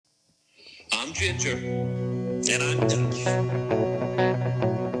I'm Ginger. And I'm Dutch.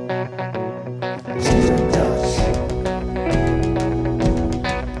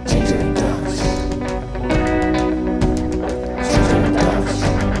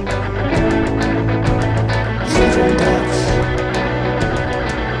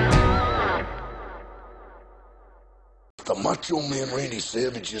 The Macho Man Randy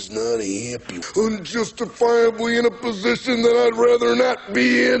Savage is not a hippie. Unjustifiably in a position that I'd rather not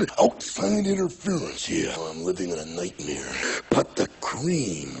be in. Outside interference, yeah. I'm living in a nightmare. But the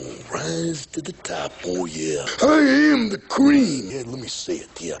cream will rise to the top, oh yeah. I am the cream. Yeah, let me say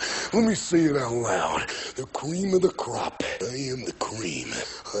it, yeah. Let me say it out loud. The cream of the crop. I am the cream.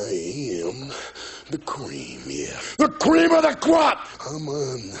 I am the cream, yeah. The cream of the crop! I'm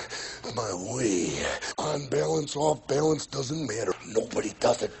on my way. On balance, off balance, doesn't matter. Nobody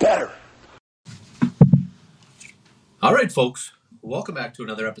does it better. All right, folks. Welcome back to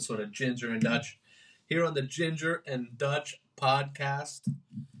another episode of Ginger and Dutch here on the Ginger and Dutch podcast.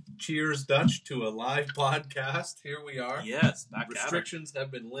 Cheers, Dutch, to a live podcast. Here we are. Yes, back Restrictions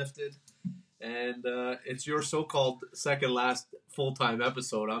have been lifted, and it's your so-called second last full-time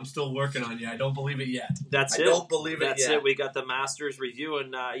episode. I'm still working on you. I don't believe it yet. That's I it. don't believe it That's yet. it. We got the Masters review,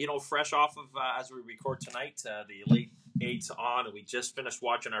 and fresh off of as we record tonight, the Elite Eight's on, and we just finished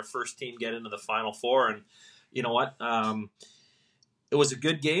watching our first team get into the Final Four, and you know what? It was a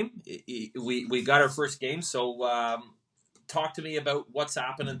good game. We got our first game, so talk to me about what's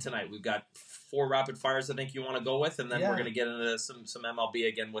happening tonight. We've got 4 rapid fires I think you want to go with, and then we're going to get into some MLB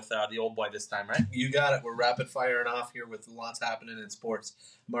again with the old boy this time, right? You got it. We're rapid firing off here with lots happening in sports.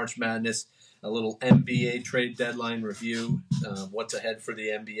 March Madness, a little NBA trade deadline review. What's ahead for the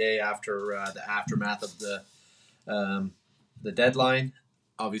NBA after the aftermath of the deadline.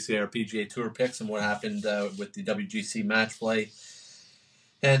 Obviously, our PGA Tour picks and what happened with the WGC match play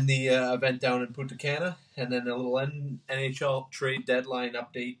and the event down in Punta Cana, and then a little NHL trade deadline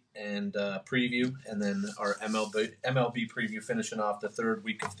update and preview, and then our MLB preview finishing off the third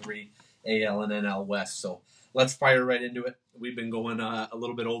week of 3 AL and NL West. So let's fire right into it. We've been going a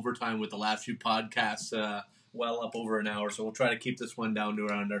little bit overtime with the last few podcasts, well up over an hour, so we'll try to keep this one down to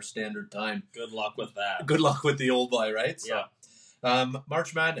around our standard time. Good luck with that. Good luck with the old boy, right? So, yeah.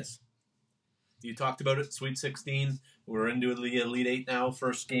 March Madness. You talked about it, Sweet 16. We're into the Elite Eight now.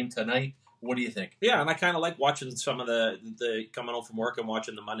 First game tonight. What do you think? Yeah, and I kind of like watching some of the coming home from work and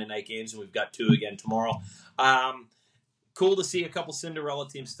watching the Monday night games, and we've got 2 again tomorrow. Cool to see a couple Cinderella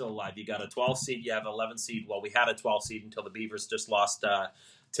teams still alive. You got a 12 seed, you have an 11 seed. Well, we had a 12 seed until the Beavers just lost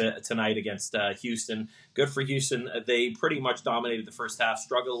tonight against Houston. Good for Houston. They pretty much dominated the first half,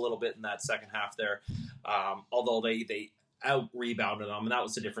 struggled a little bit in that second half there, although they out-rebounded them, and that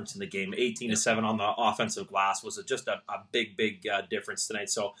was the difference in the game. 18-7 on the offensive glass was just a big difference tonight.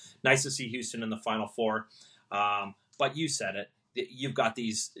 So nice to see Houston in the Final Four. But you said it. You've got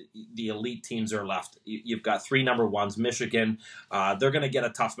the elite teams are left. You've got 3 number ones. Michigan, they're going to get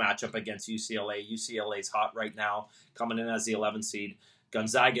a tough matchup against UCLA. UCLA's hot right now, coming in as the 11th seed.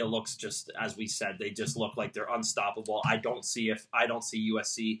 Gonzaga looks just, as we said, they just look like they're unstoppable. I don't see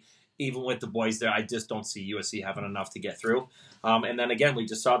USC. Even with the boys there, I just don't see USC having enough to get through. And then again, we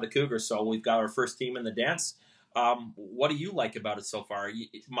just saw the Cougars, so we've got our first team in the dance. What do you like about it so far?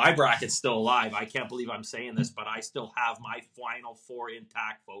 My bracket's still alive. I can't believe I'm saying this, but I still have my Final Four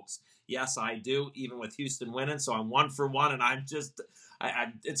intact, folks. Yes, I do, even with Houston winning. So I'm 1 for 1, and I'm just,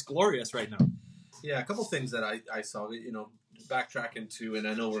 it's glorious right now. Yeah, a couple things that I saw, backtracking to, and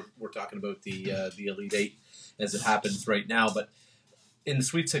I know we're talking about the Elite Eight as it happens right now, but in the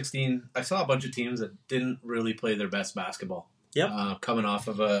Sweet 16, I saw a bunch of teams that didn't really play their best basketball. Yep. Coming off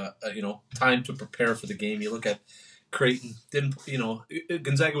of a time to prepare for the game. You look at Creighton,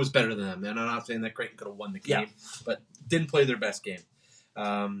 Gonzaga was better than them, and I'm not saying that Creighton could have won the game, but didn't play their best game.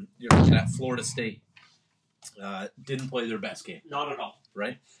 You're looking at Florida State, didn't play their best game. Not at all.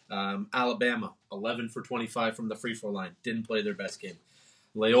 Right? Alabama, 11 for 25 from the free throw line, didn't play their best game.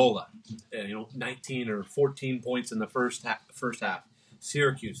 Loyola, 19 or 14 points in the first half.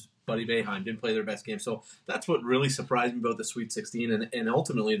 Syracuse, Buddy Boeheim, didn't play their best game. So that's what really surprised me about the Sweet 16. And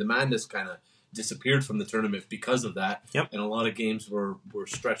ultimately, the Madness kind of disappeared from the tournament because of that. Yep. And a lot of games were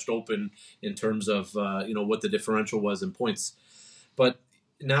stretched open in terms of, what the differential was in points. But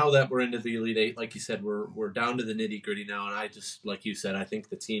now that we're into the Elite Eight, like you said, we're down to the nitty-gritty now. And I just, like you said, I think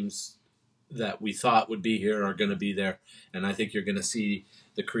the teams that we thought would be here are going to be there. And I think you're going to see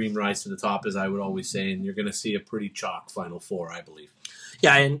the cream rise to the top, as I would always say, and you're going to see a pretty chalk Final Four, I believe.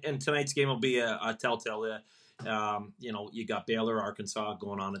 Yeah, and tonight's game will be a telltale. You got Baylor, Arkansas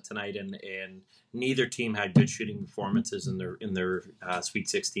going on it tonight, and neither team had good shooting performances in their Sweet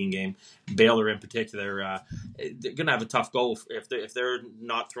 16 game. Baylor in particular, they're going to have a tough go if they're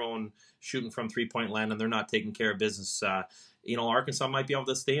not shooting from 3-point land and they're not taking care of business. Arkansas might be able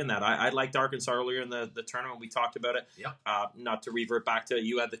to stay in that. I liked Arkansas earlier in the tournament. We talked about it. Yep. Not to revert back to,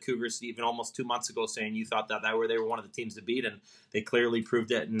 you had the Cougars even almost 2 months ago saying you thought that they were one of the teams to beat, and they clearly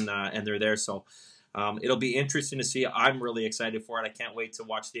proved it, and they're there. So it'll be interesting to see. I'm really excited for it. I can't wait to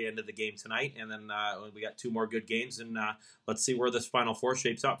watch the end of the game tonight, and then we got 2 more good games, and let's see where this Final Four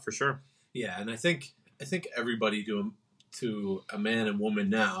shapes up for sure. Yeah, and I think everybody to a man and woman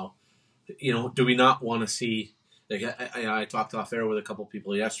now, do we not want to see? Like I talked off air with a couple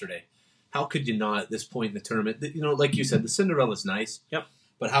people yesterday. How could you not at this point in the tournament? Like you said, the Cinderella's nice. Yep.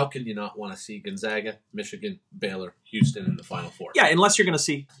 But how can you not want to see Gonzaga, Michigan, Baylor, Houston in the Final Four? Yeah, unless you're going to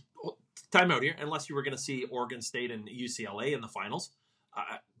see time out here. Unless you were going to see Oregon State and UCLA in the finals,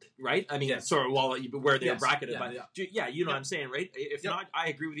 right? I mean, Yes. sort of where they're Yes. bracketed. Yeah. But what I'm saying, right? If not, I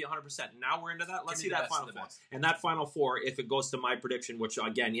agree with you 100%. Now we're into that. Let's see that Final Four. And that Final Four, if it goes to my prediction, which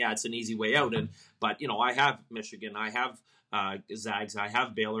again, it's an easy way out. But I have Michigan, I have Zags, I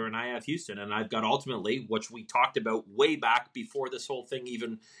have Baylor, and I have Houston, and I've got ultimately, which we talked about way back before this whole thing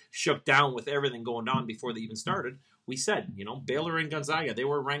even shook down with everything going on before they even started. We said, Baylor and Gonzaga, they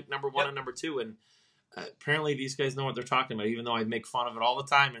were ranked number 1 and number 2, and apparently these guys know what they're talking about, even though I make fun of it all the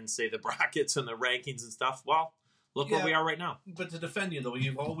time and say the brackets and the rankings and stuff. Well, look where we are right now. But to defend you, though, we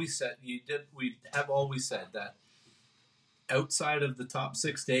have always said that outside of the top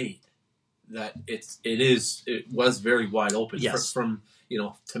 6 to 8, that it was very wide open. Yes. From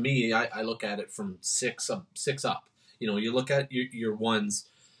to me, I look at it from 6 up. You look at your ones.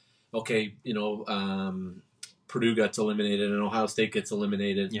 Okay, Purdue gets eliminated and Ohio State gets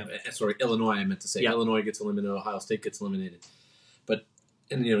eliminated. Yep. Sorry, Illinois, I meant to say. Yep. Illinois gets eliminated, Ohio State gets eliminated. But,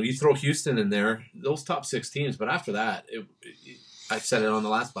 you throw Houston in there, those top 6 teams, but after that, I said it on the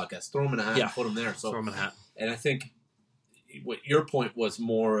last podcast, throw them in a hat and put them there. So, throw them in a hat. And I think what your point was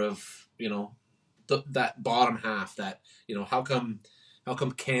more of, that bottom half, that, how come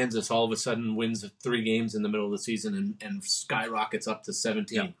Kansas all of a sudden wins 3 games in the middle of the season and skyrockets up to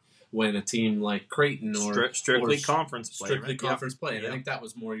 17? Yep. When a team like Creighton strictly conference play, strictly right? conference play, and Yep. I think that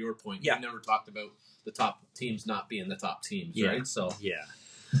was more your point. Yeah. You never talked about the top teams not being the top teams, Yeah. right? So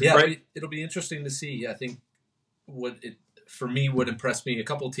Yeah. right. It'll be interesting to see. I think would impress me. A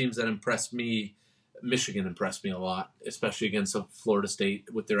couple of teams that impressed me. Michigan impressed me a lot, especially against Florida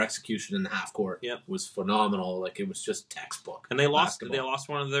State with their execution in the half court. Yep. Was phenomenal. Like it was just textbook. And they lost. basketball. They lost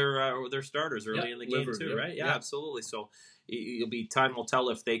one of their starters early in the game Liver, too, yep, right? Yeah, yep. absolutely. So time will tell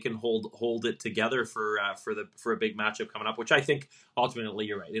if they can hold it together for a big matchup coming up. Which I think ultimately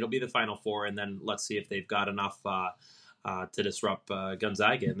you're right. It'll be the Final Four, and then let's see if they've got enough to disrupt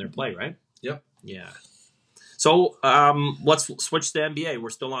Gonzaga in their play, right? Yep. Yeah. So let's switch to NBA.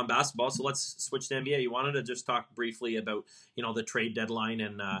 We're still on basketball, so let's switch to NBA. You wanted to just talk briefly about the trade deadline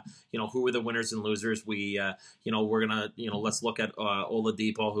and who were the winners and losers. We're gonna let's look at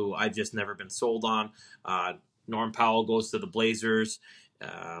Oladipo, who I've just never been sold on. Norm Powell goes to the Blazers.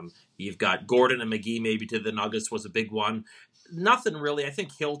 You've got Gordon and McGee maybe to the Nuggets was a big one. Nothing really. I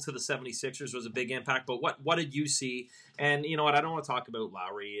think Hill to the 76ers was a big impact, but what did you see? And you know what? I don't want to talk about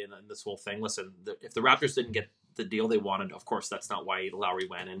Lowry and this whole thing. Listen, if the Raptors didn't get the deal they wanted, of course, that's not why Lowry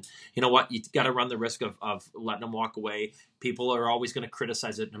went. And you know what? You got to run the risk of letting him walk away. People are always going to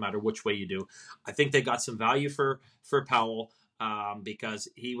criticize it no matter which way you do. I think they got some value for Powell because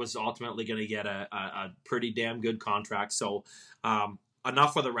he was ultimately going to get a pretty damn good contract. So,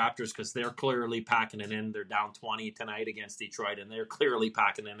 enough for the Raptors because they're clearly packing it in. They're down 20 tonight against Detroit, and they're clearly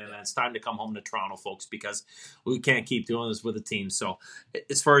packing it in. And it's time to come home to Toronto, folks, because we can't keep doing this with a team. So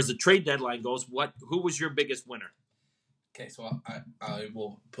as far as the trade deadline goes, who was your biggest winner? Okay, so I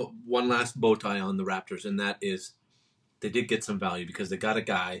will put one last bow tie on the Raptors, and that is they did get some value because they got a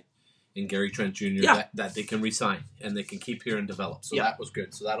guy in Gary Trent Jr. That they can re-sign and they can keep here and develop. So that was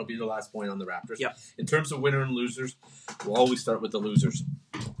good. So that'll be the last point on the Raptors. Yeah. In terms of winner and losers, we'll always start with the losers.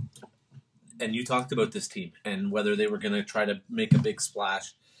 And you talked about this team and whether they were going to try to make a big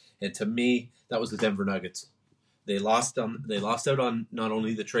splash. And to me, that was the Denver Nuggets. They lost out on not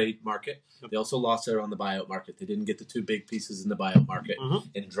only the trade market, they also lost out on the buyout market. They didn't get the 2 big pieces in the buyout market,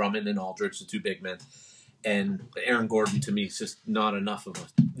 in Drummond and Aldridge, the 2 big men. And Aaron Gordon, to me, is just not enough of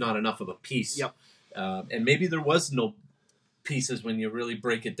a piece. Yep. And maybe there was no pieces when you really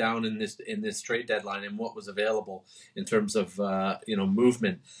break it down in this trade deadline and what was available in terms of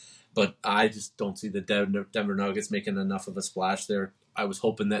movement. but I just don't see the Denver Nuggets making enough of a splash there. I was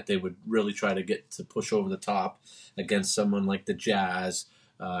hoping that they would really try to get to push over the top against someone like the Jazz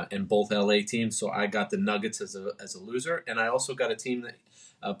and both LA teams. So I got the Nuggets as a loser, and I also got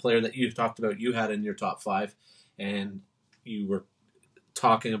a player that you talked about. You had in your top 5, and you were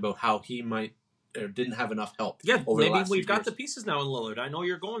talking about how he might or didn't have enough help. Yeah, over maybe the last we've few got years. the pieces now in Lillard. I know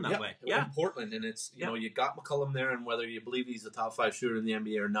you're going that way. Yeah, in Portland, and it's you got McCollum there, and whether you believe he's a top 5 shooter in the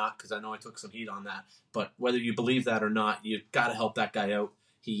NBA or not, because I know I took some heat on that. But whether you believe that or not, you've got to help that guy out.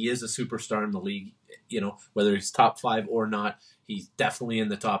 He is a superstar in the league. Whether he's top 5 or not, he's definitely in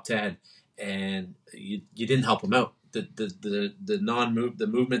the top 10. And you didn't help him out. The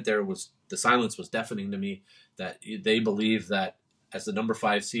movement there was, the silence was deafening to me. That they believe that as the number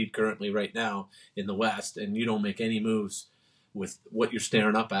 5 seed currently right now in the West, and you don't make any moves with what you're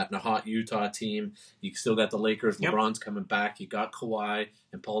staring up at in a hot Utah team. You still got the Lakers, LeBron's coming back. You got Kawhi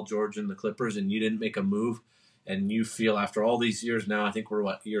and Paul George and the Clippers, and you didn't make a move. And you feel after all these years now, I think we're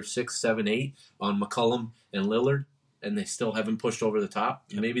year 6, 7, 8 on McCollum and Lillard, and they still haven't pushed over the top.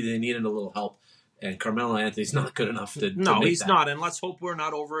 Yep. Maybe they needed a little help. And Carmelo Anthony's not good enough to No, he's that. not. And let's hope we're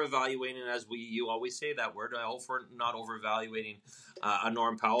not over-evaluating, as you always say that word. I hope we're not over-evaluating a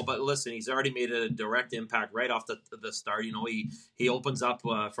Norm Powell. But listen, he's already made a direct impact right off the start. He opens up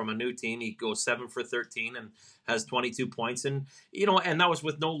from a new team. He goes 7 for 13 and has 22 points. And, and that was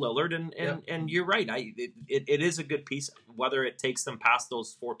with no Lillard. And you're right. It is a good piece. Whether it takes them past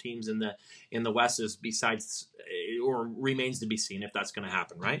those 4 teams in the West is besides or remains to be seen if that's going to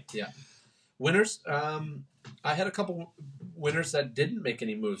happen, right? Yeah. Winners, I had a couple winners that didn't make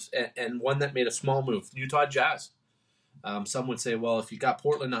any moves, and one that made a small move, Utah Jazz. Some would say, well, if you got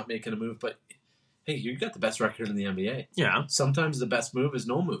Portland not making a move, but hey, you got the best record in the NBA. Yeah. Sometimes the best move is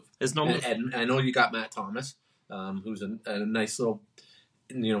no move. And I know you got Matt Thomas, who's a nice little,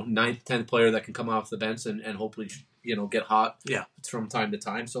 9th, 10th player that can come off the bench and hopefully, get hot from time to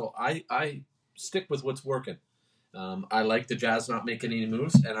time. So I stick with what's working. I like the Jazz not making any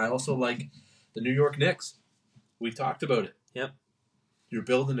moves, and I also like the New York Knicks. We talked about it. Yep. You're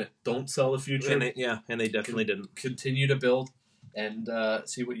building it. Don't sell the future. And they definitely didn't. Continue to build and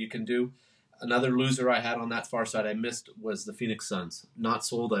see what you can do. Another loser I had on that far side I missed was the Phoenix Suns. Not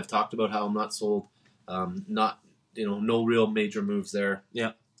sold. I've talked about how I'm not sold. No real major moves there.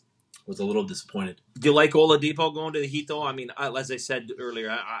 Yeah. Was a little disappointed. Do you like Oladipo going to the Heat, though? I mean, as I said earlier,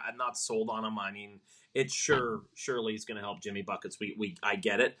 I'm not sold on him. I mean, it's surely he's going to help Jimmy Buckets. I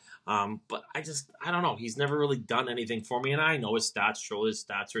get it. But I don't know. He's never really done anything for me. And I know his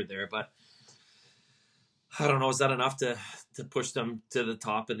stats are there, but I don't know. Is that enough to push them to the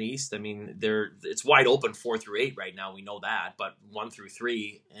top in the East? I mean, it's wide open 4 through 8 right now. We know that, but 1 through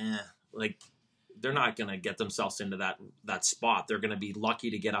 3, they're not going to get themselves into that spot. They're going to be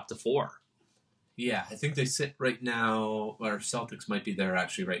lucky to get up to 4. Yeah, I think they sit right now, or Celtics might be there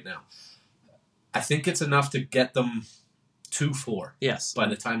actually right now. I think it's enough to get them to 4. Yes. By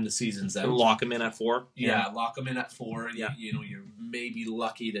the time the season's out. Lock them in at 4? Yeah, lock them in at 4. Yeah. You're maybe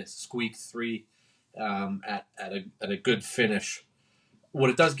lucky to squeak 3 at a good finish. What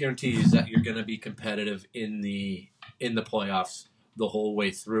it does guarantee is that you're going to be competitive in the playoffs the whole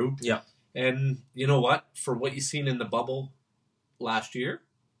way through. Yeah. And you know what? For what you've seen in the bubble last year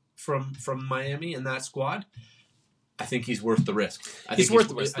from Miami and that squad, I think he's worth the risk. I think he's worth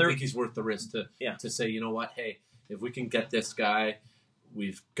the risk to say, you know what? Hey, if we can get this guy,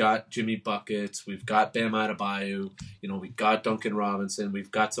 we've got Jimmy Buckets, we've got Bam Adebayo, we've got Duncan Robinson,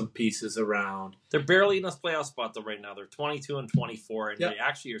 we've got some pieces around. They're barely in this playoff spot though right now. They're 22 and 24, and they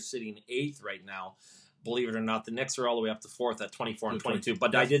actually are sitting 8th right now. Believe it or not, the Knicks are all the way up to 4th at 24 and 22.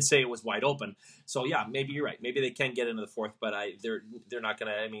 But I did say it was wide open. So, yeah, maybe you're right. Maybe they can get into the 4th, but they're not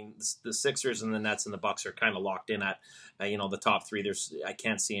going to. I mean, the Sixers and the Nets and the Bucks are kind of locked in at, the top 3. I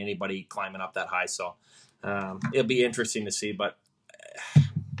can't see anybody climbing up that high. So, it'll be interesting to see. But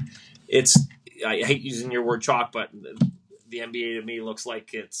I hate using your word chalk, but the NBA to me looks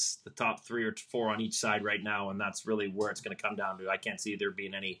like it's the top 3 or 4 on each side right now, and that's really where it's going to come down to. I can't see there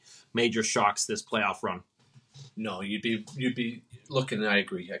being any major shocks this playoff run. No, you'd be looking. I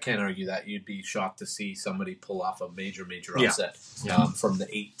agree. I can't argue that. You'd be shocked to see somebody pull off a major upset from the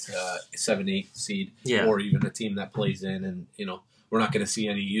 7-8 seed, or even a team that plays in. And we're not going to see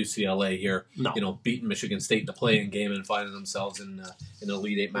any UCLA here. No. Beating Michigan State in the play-in game and finding themselves in an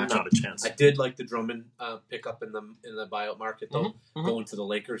Elite 8 matchup. Not a chance. I did like the Drummond pickup in the buyout market though. Mm-hmm. Going to the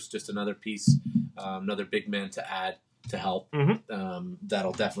Lakers, just another piece, another big man to add to help. Mm-hmm.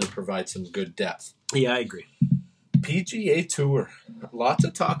 That'll definitely provide some good depth. Yeah, I agree. PGA Tour. Lots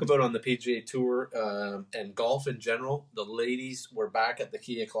to talk about on the PGA Tour and golf in general. The ladies were back at the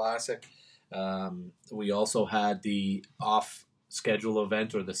Kia Classic. We also had the off-schedule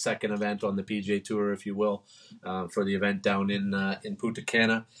event, or the second event on the PGA Tour, if you will, for the event down in Punta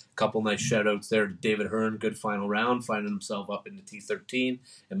Cana. A couple nice shout-outs there to David Hearn, good final round, finding himself up in the T13,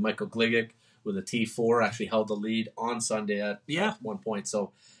 and Michael Gligic with a T4 actually held the lead on Sunday at one point.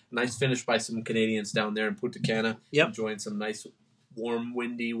 So nice finish by some Canadians down there in Punta Cana, enjoying some nice warm,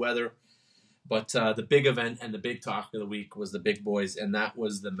 windy weather. But the big event and the big talk of the week was the big boys, and that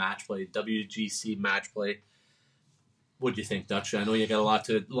was the match play, WGC match play. What do you think, Dutch? I know you got a lot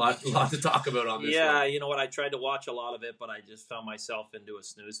to talk about on this. Yeah, one. you know what? I tried to watch a lot of it, but I just found myself into a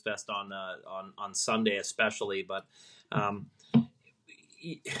snooze fest on Sunday, especially. But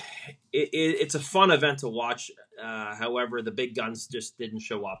it's a fun event to watch. However, the big guns just didn't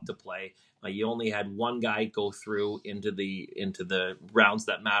show up to play. You only had one guy go through into the rounds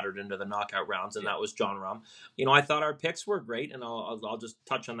that mattered, into the knockout rounds, and that was Jon Rahm. You know, I thought our picks were great, and I'll just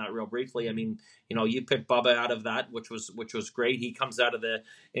touch on that real briefly. I mean, you know, you picked Bubba out of that, which was great. He comes out of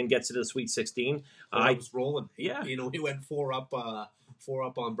and gets to the Sweet 16. I was rolling. Yeah, you know, he went four up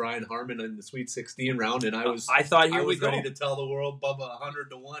on Brian Harman in the Sweet 16 round, and I was ready to tell the world, Bubba,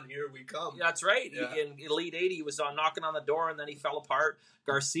 100-1, here we come. That's right. Yeah. In Elite 80, he was knocking on the door, and then he fell apart.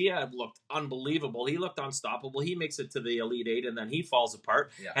 Garcia looked unbelievable. He looked unstoppable. He makes it to the Elite 8, and then he falls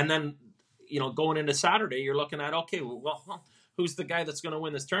apart. Yeah. And then, you know, going into Saturday, you're looking at, okay, well, who's the guy that's going to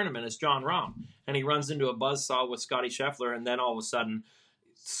win this tournament? It's Jon Rahm. And he runs into a buzzsaw with Scotty Scheffler, and then all of a sudden,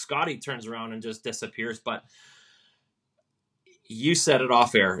 Scotty turns around and just disappears. But you said it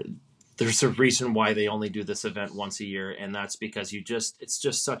off air. There's a reason why they only do this event once a year, and that's because it's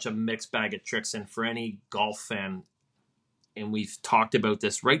just such a mixed bag of tricks. And for any golf fan, and we've talked about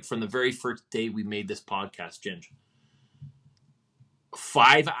this right from the very first day we made this podcast, Ginge.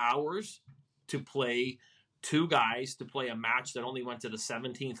 5 hours to play two guys to play a match that only went to the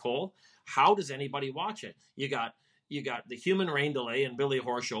 17th hole. How does anybody watch it? You got the human rain delay and Billy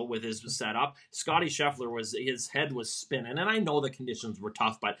Horschel with his setup. Scotty Scheffler his head was spinning, and I know the conditions were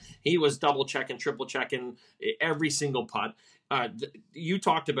tough, but he was double checking, triple checking every single putt. You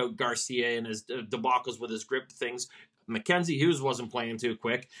talked about Garcia and his debacles with his grip things. Mackenzie Hughes wasn't playing too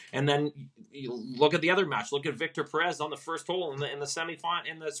quick, and then you look at the other match. Look at Victor Perez on the first hole in the semifinal,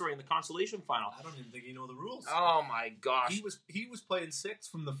 in the consolation final. I don't even think you know the rules. Oh my gosh, he was playing 6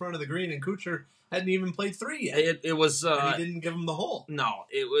 from the front of the green, and Kuchar hadn't even played 3 yet. It was and he didn't give him the hole. No,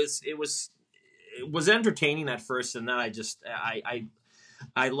 it was entertaining at first, and then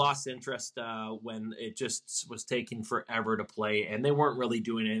I lost interest when it just was taking forever to play, and they weren't really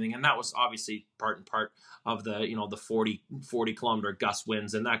doing anything. And that was obviously part and part of the 40 kilometer gust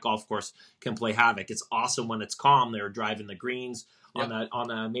winds, and that golf course can play havoc. It's awesome when it's calm. They're driving the greens on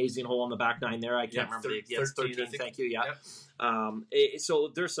the amazing hole on the back nine there. I can't remember the 13. Thank you. Yeah.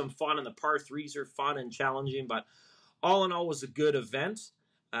 So there's some fun, and the par threes are fun and challenging, but all in all, it was a good event.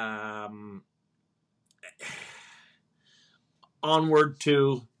 Onward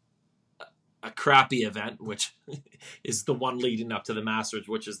to a crappy event, which is the one leading up to the Masters,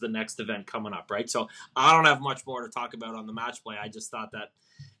 which is the next event coming up, right? So I don't have much more to talk about on the match play. I just thought that,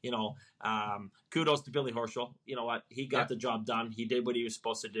 kudos to Billy Horschel. You know what? He got the job done. He did what he was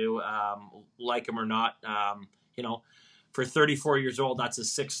supposed to do, like him or not. For 34 years old, that's his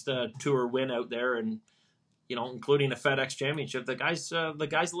 6th tour win out there, and, including a FedEx Championship. The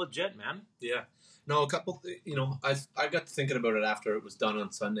guy's legit, man. Yeah. No, a couple. I got to thinking about it after it was done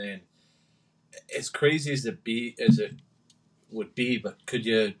on Sunday, and as crazy as it would be, but could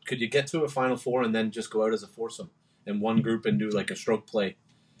you get to a Final Four and then just go out as a foursome in one group and do like a stroke play,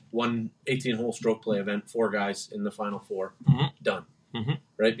 one 18-hole stroke play event, 4 guys in the Final Four, done,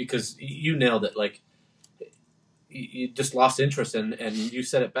 right? Because you nailed it. Like you just lost interest, and you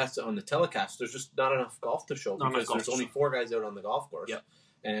said it best on the telecast. There's just not enough golf to show because there's only 4 guys out on the golf course,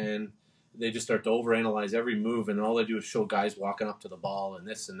 and they just start to overanalyze every move, and all they do is show guys walking up to the ball and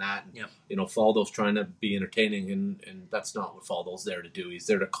this and that. And, Faldo's trying to be entertaining, and that's not what Faldo's there to do. He's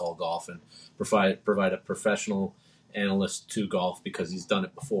there to call golf and provide a professional analyst to golf because he's done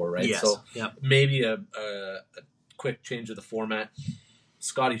it before, right? Yes. So maybe a quick change of the format.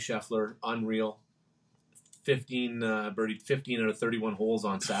 Scotty Scheffler, unreal. birdied 15 out of 31 holes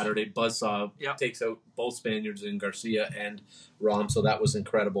on Saturday. Buzzsaw takes out both Spaniards in Garcia and Rahm, so that was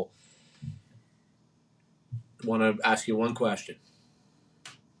incredible. Want to ask you one question.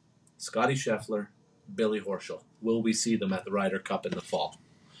 Scotty Scheffler, Billy Horschel. Will we see them at the Ryder Cup in the fall?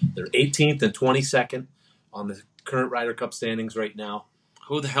 They're 18th and 22nd on the current Ryder Cup standings right now.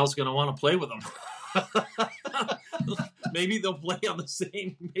 Who the hell's going to want to play with them? Maybe they'll play on the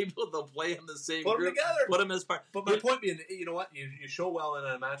same. Maybe they'll play in the same Put them group. together. Put them as part. But my point being, you know what? You show well in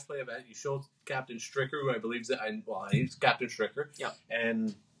a match play event. You show Captain Stricker, who I believe he's Captain Stricker. Yeah.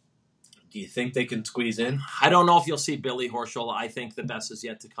 And do you think they can squeeze in? I don't know if you'll see Billy Horschel. I think the best is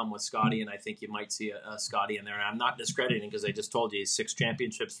yet to come with Scotty, and I think you might see a Scotty in there. And I'm not discrediting because I just told you he's 6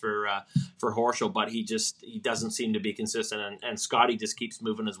 championships for Horschel, but he doesn't seem to be consistent. And Scotty just keeps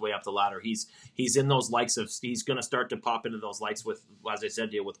moving his way up the ladder. He's in those likes of he's going to start to pop into those likes with, as I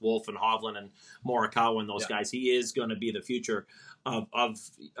said to you, with Wolf and Hovland and Morikawa and those guys. He is going to be the future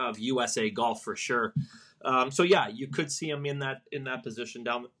of USA golf for sure. So yeah, you could see him in that position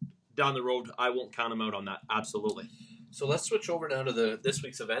down the road. I won't count him out on that. Absolutely. So let's switch over now to this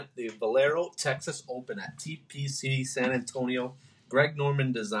week's event, the Valero Texas Open at TPC San Antonio. Greg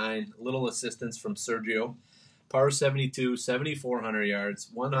Norman design, little assistance from Sergio. Par 72, 7,400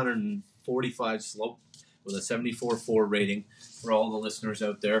 yards, 145 slope with a 74.4 rating for all the listeners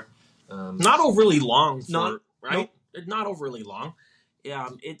out there. Not overly long, Not overly long.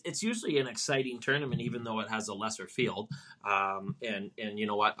 It's usually an exciting tournament, even though it has a lesser field. And you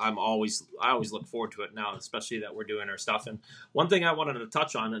know what? I always look forward to it now, especially that we're doing our stuff. And one thing I wanted to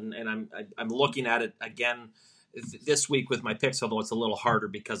touch on, and I'm looking at it again this week with my picks, although it's a little harder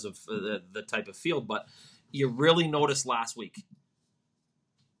because of the type of field. But you really noticed last week,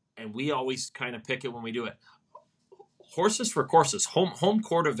 and we always kind of pick it when we do it. Horses for courses, home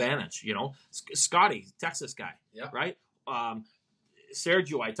court advantage. You know, Scotty, Texas guy, right?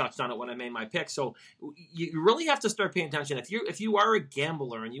 Sergio, I touched on it when I made my pick. So you really have to start paying attention. If you are a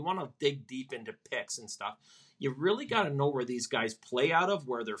gambler and you want to dig deep into picks and stuff, you really got to know where these guys play out of,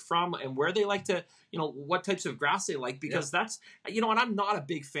 where they're from, and where they like to, what types of grass they like. Because that's, and I'm not a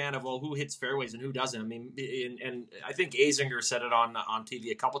big fan of, who hits fairways and who doesn't. I mean, and I think Azinger said it on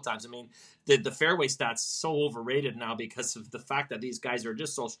TV a couple times. I mean, the fairway stats so overrated now because of the fact that these guys are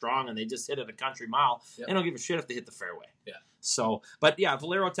just so strong and they just hit it a country mile. They don't give a shit if they hit the fairway. Yeah. So, but yeah,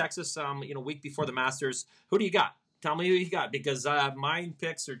 Valero, Texas, week before the Masters. Who do you got? Tell me who you got, because mine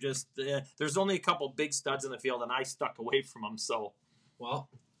picks are just there's only a couple big studs in the field, and I stuck away from them. So, well,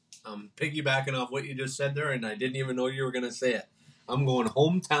 I'm piggybacking off what you just said there, and I didn't even know you were going to say it. I'm going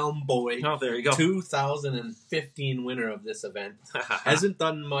hometown boy. Oh, there you go. 2015 winner of this event. Hasn't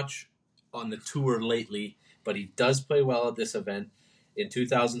done much on the tour lately, but he does play well at this event. In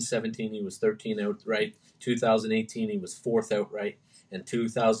 2017, he was 13 outright. 2018, he was 4th outright. And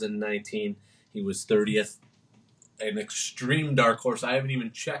 2019, he was 30th. An extreme dark horse. I haven't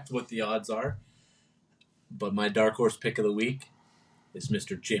even checked what the odds are, but my dark horse pick of the week is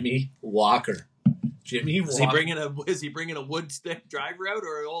Mr. Jimmy Walker. Jimmy Walker. Is he bringing a wood stick driver out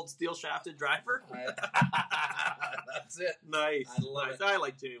or an old steel shafted driver? That's it. Nice. I love it. I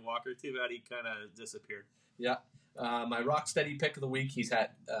like Jimmy Walker. Too bad he kind of disappeared. Yeah. My rock steady pick of the week. He's had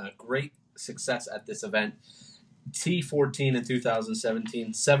great success at this event. T14 in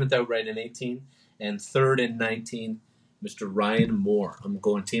 2017, 7th outright in 18. And 3rd in 19, Mr. Ryan Moore. I'm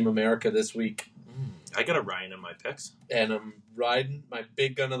going Team America this week. I got a Ryan in my picks. And I'm riding my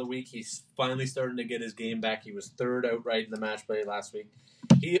big gun of the week. He's finally starting to get his game back. He was 3rd outright in the match play last week.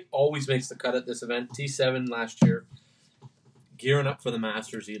 He always makes the cut at this event. T7 last year. Gearing up for the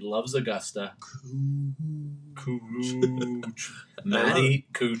Masters. He loves Augusta. Cooch. Matty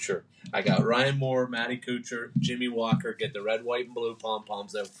Kuchar. I got Ryan Moore, Matty Kuchar, Jimmy Walker. Get the red, white, and blue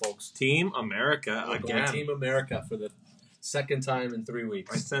pom-poms out, folks. Team America again. Team America for the second time in 3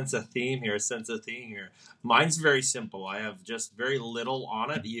 weeks. I sense a theme here. Mine's very simple. I have just very little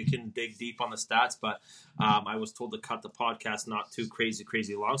on it. You can dig deep on the stats, but I was told to cut the podcast not too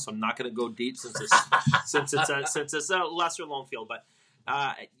crazy long, so I'm not going to go deep since it's a lesser known field. But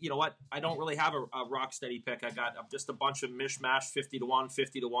you know what? I don't really have a rock steady pick. I got just a bunch of mishmash, 50-1,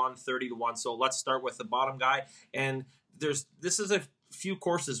 50-1, 30-1. So let's start with the bottom guy. And this is a few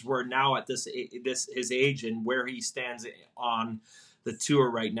courses where now at this his age and where he stands on the tour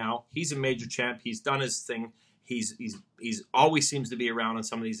right now, he's a major champ. He's done his thing. He's always seems to be around on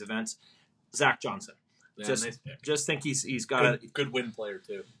some of these events. Zach Johnson. Yeah, just nice pick. Just think he's got good win player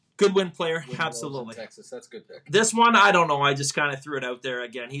too. Good win player, Win absolutely. Texas, that's a good pick. This one, I don't know. I just kind of threw it out there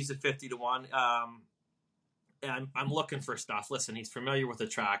again. He's a 50-1. And I'm looking for stuff. Listen, he's familiar with the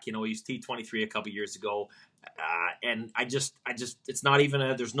track. He was T23 a couple years ago, and I just, it's not even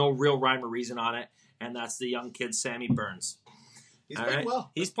there's no real rhyme or reason on it. And that's the young kid, Sammy Burns. He's playing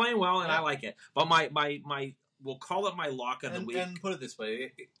well. He's playing well, and I like it. But my, we'll call it my lock of the week. And put it this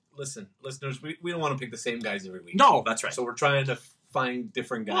way, listen, listeners, we don't want to pick the same guys every week. No, that's right. So we're trying to find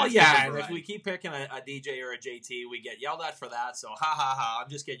different guys. Well, yeah, different and if variety. we keep picking a DJ or a JT, we get yelled at for that. So, ha ha ha! I'm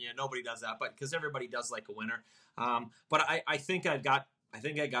just kidding you. Nobody does that, but because everybody does like a winner. But I think I got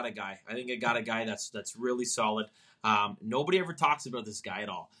a guy. I think I got a guy that's really solid. Nobody ever talks about this guy at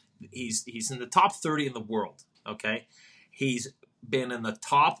all. He's in the top 30 in the world. Okay, he's been in the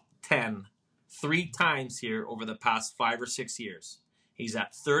top 10 3 times here over the past 5 or 6 years. He's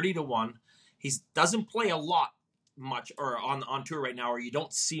at 30-1. He doesn't play a lot much or on tour right now, or you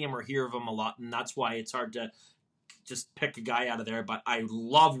don't see him or hear of him a lot, and that's why it's hard to just pick a guy out of there. But I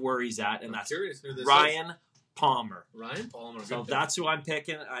love where he's at, and I'm that's curious who this Ryan Palmer. Ryan Palmer. So good pick. that's who I'm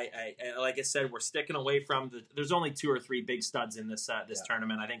picking. I like I said, we're sticking away from there's only 2 or 3 big studs in this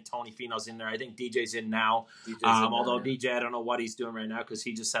tournament. I think Tony Finau's in there. I think DJ's in now. DJ's in there, Although yeah. DJ, I don't know what he's doing right now because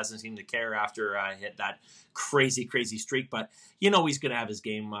he just hasn't seemed to care after hit that crazy streak. But he's going to have his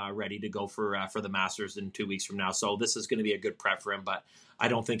game ready to go for the Masters in 2 weeks from now. So this is going to be a good prep for him. But I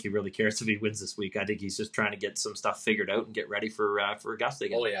don't think he really cares if he wins this week. I think he's just trying to get some stuff figured out and get ready for Augusta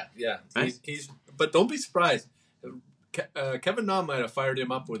again. Oh yeah. Right? He's but don't be surprised. Kevin Na might have fired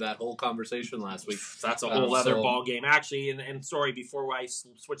him up with that whole conversation last week. That's a whole other so- ball game. Actually, and sorry, before I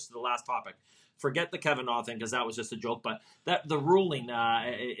switch to the last topic, forget the Kevin Na thing because that was just a joke. But that the ruling,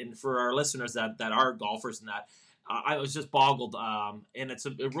 and for our listeners that are golfers and that, I was just boggled. And it's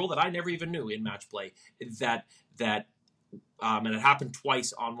a rule that I never even knew in match play that and it happened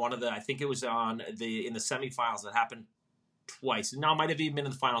twice on one of the. I think it was in the semifinals. It happened twice. Now it might have even been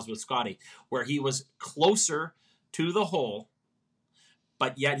in the finals with Scotty, where he was closer to the hole,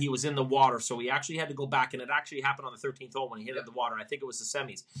 but yet he was in the water, so he actually had to go back, and it actually happened on the 13th hole when he hit the water. I think it was the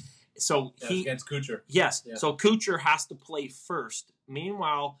semis. So Yeah, against Kuchar. yes, Yeah. so Kuchar has to play first.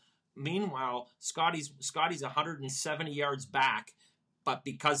 Meanwhile, Scotty's 170 yards back, but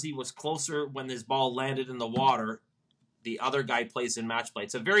because he was closer when his ball landed in the water, the other guy plays in match play.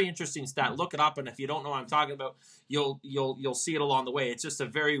 It's a very interesting stat. Look it up, and if you don't know what I'm talking about, you'll see it along the way. It's just a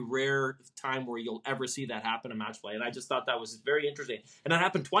very rare time where you'll ever see that happen in match play, and I just thought that was very interesting. And it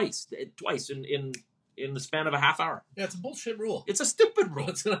happened twice in the span of a half hour. Yeah, it's a bullshit rule. It's a stupid rule.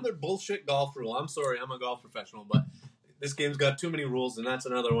 It's another bullshit golf rule. I'm sorry, I'm a golf professional, but this game's got too many rules, and that's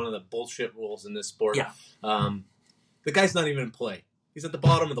another one of the bullshit rules in this sport. Yeah. The guy's not even in play. He's at the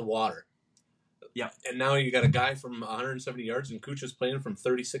bottom of the water. Yeah. And now you got a guy from 170 yards, and Kuchar's playing from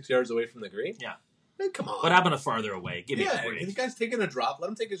 36 yards away from the green? Yeah. Hey, come on. What happened to farther away? Give me Yeah, a break. the guy's taking a drop. Let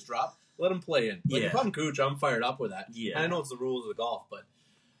him take his drop. Let him play in. Like, Yeah. if I'm Kuchar, I'm fired up with that. Yeah. And I know it's the rules of the golf, but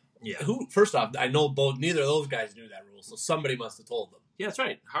Yeah. First off, I know neither of those guys knew that rule, so somebody must have told them. Yeah, that's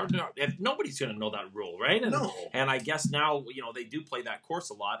right. Nobody's going to know that rule, right? And, No. And I guess now, they do play that course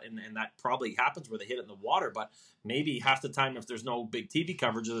a lot, and that probably happens where they hit it in the water. But maybe half the time, if there's no big TV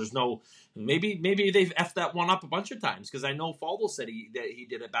coverage, or there's no, maybe they've effed that one up a bunch of times. Because I know Faldo said he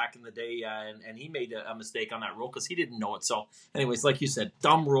did it back in the day, and he made a mistake on that rule because he didn't know it. So, anyways, like you said,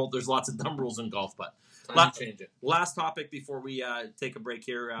 dumb rule. There's lots of dumb rules in golf, but. Time to change it. Last topic before we take a break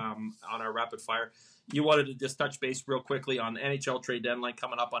here on our rapid fire. You wanted to just touch base real quickly on NHL trade deadline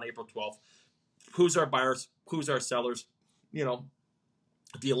coming up on April 12th. Who's our buyers? Who's our sellers?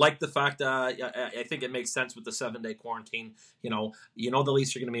 Do you like the fact? I think it makes sense with the 7-day quarantine. The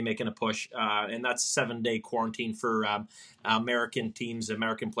Leafs are going to be making a push, and that's 7-day quarantine for American teams,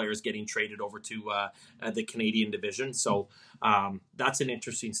 American players getting traded over to the Canadian division. So that's an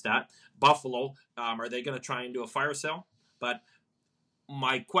interesting stat. Buffalo, are they going to try and do a fire sale? But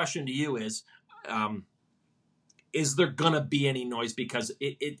my question to you is there going to be any noise? Because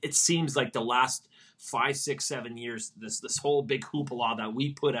it seems like the last 5, 6, 7 years, this whole big hoopla that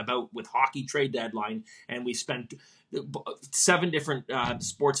we put about with hockey trade deadline, and we spent 7 different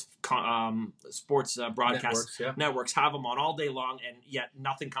sports broadcast networks have them on all day long, and yet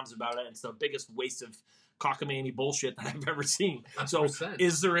nothing comes about it. It's the biggest waste of cockamamie bullshit that I've ever seen. 100%. So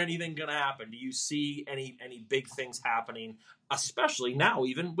is there anything going to happen? Do you see any big things happening, especially now,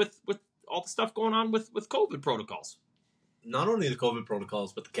 even with all the stuff going on with COVID protocols? Not only the COVID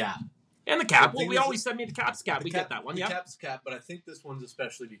protocols, but the cap. And the cap. I Well, think we this always said the cap's cap. We get that one, The yeah. cap's cap, but I think this one's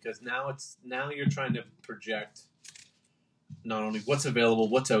especially because now you're trying to project not only what's available,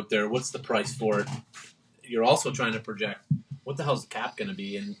 what's out there, what's the price for it. You're also trying to project what the hell's the cap going to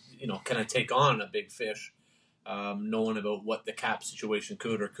be, and can I take on a big fish, knowing about what the cap situation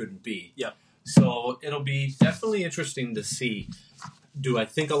could or couldn't be. Yeah. So it'll be definitely interesting to see. Do I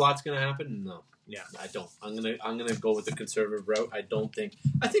think a lot's going to happen? No. Yeah. I don't. I'm gonna go with the conservative route. I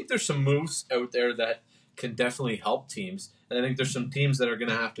think there's some moves out there that can definitely help teams, and I think there's some teams that are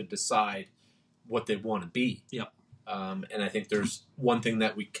gonna have to decide what they want to be. Yep. And I think there's one thing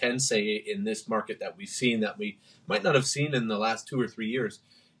that we can say in this market that we've seen that we might not have seen in the last 2 or 3 years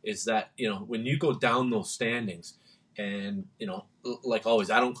is that, when you go down those standings and, like always,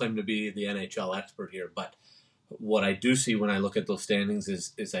 I don't claim to be the NHL expert here, but what I do see when I look at those standings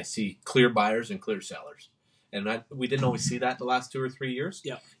is I see clear buyers and clear sellers. And we didn't always see that the last 2 or 3 years.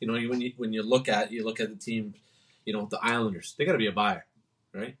 Yeah. When you look at the team, the Islanders, they got to be a buyer,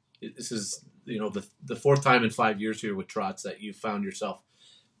 right? This is the fourth time in 5 years here with Trotz that you found yourself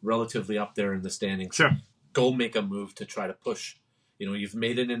relatively up there in the standings. Sure. Go make a move to try to push. You've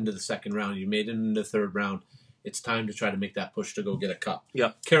made it into the second round. You made it into the third round. It's time to try to make that push to go get a cup.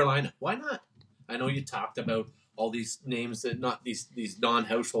 Yeah. Carolina, why not? I know you talked about all these names that not these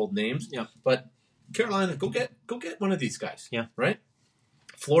non-household names. Yeah. But Carolina, go get one of these guys. Yeah. Right?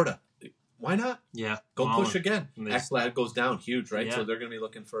 Florida, why not? Yeah. Go push again. They- Ekblad goes down huge, right? Yeah. So they're going to be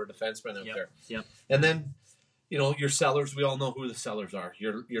looking for a defenseman out there. Yep. And then, your sellers, we all know who the sellers are.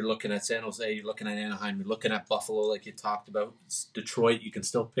 You're looking at San Jose, you're looking at Anaheim, you're looking at Buffalo like you talked about. Detroit, you can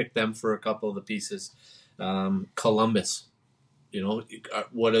still pick them for a couple of the pieces. Columbus,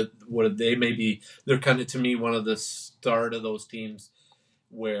 what are they? Maybe they're kind of, to me, one of the start of those teams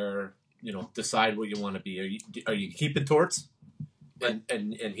where, decide what you want to be. Are you keeping Torts?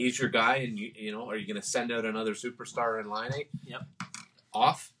 And he's your guy, and are you going to send out another superstar in line 8? Yep.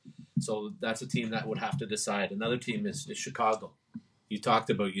 Off. So that's a team that would have to decide. Another team is Chicago. You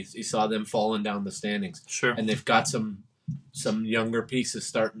talked about you saw them falling down the standings. Sure. And they've got some younger pieces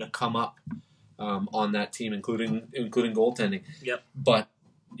starting to come up on that team, including goaltending. Yep. But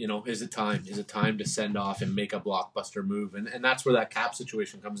is it time? Is it time to send off and make a blockbuster move? And that's where that cap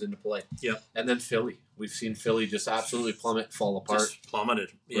situation comes into play. Yep. And then Philly. We've seen Philly just absolutely fall apart. Just plummeted.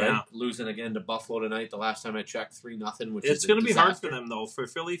 Yeah. Right? Losing again to Buffalo tonight. The last time I checked, 3-0, which It's is going to be hard disaster. for them, though. For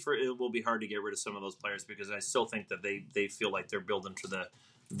Philly, it will be hard to get rid of some of those players because I still think that they feel like they're building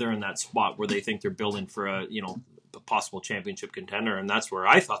they're in that spot where they think they're building for a possible championship contender, and that's where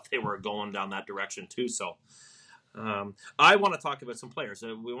I thought they were going down that direction too. So. I want to talk about some players.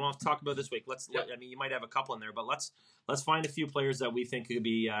 We want to talk about this week. You might have a couple in there, but let's find a few players that we think could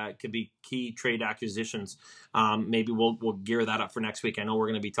be key trade acquisitions. Maybe we'll gear that up for next week. I know we're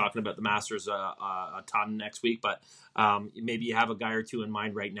going to be talking about the Masters a ton next week, but maybe you have a guy or two in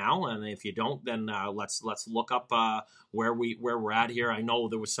mind right now, and if you don't, then let's look up where we're at here. I know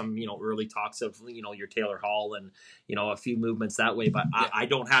there was some early talks of your Taylor Hall and a few movements that way, but I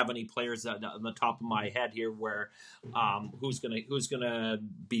don't have any players on the top of my head here where who's gonna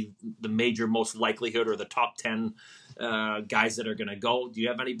be the major most likelihood or the top 10 guys that are gonna go. Do you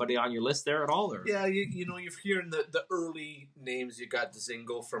have anybody on your list there at all? Or? Yeah, you're hearing the early names. You got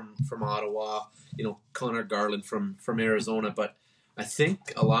Dzingel from Ottawa, Connor Garland from Arizona, but I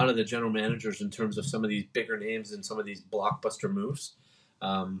think a lot of the general managers in terms of some of these bigger names and some of these blockbuster moves,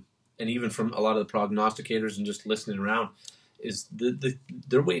 and even from a lot of the prognosticators and just listening around, is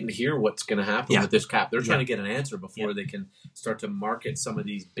they're waiting to hear what's going to happen with this cap. They're trying to get an answer before they can start to market some of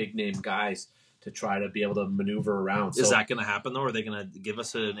these big name guys to try to be able to maneuver around. Is that going to happen though? Are they going to give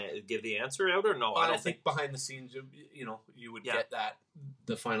us give the answer out or no? I don't think behind the scenes, you would get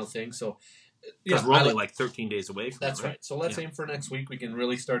the final thing. So because we're only like 13 days away from that's it, right. So let's aim for next week. We can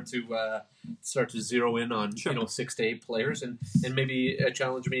really start to zero in on 6 to 8 players and maybe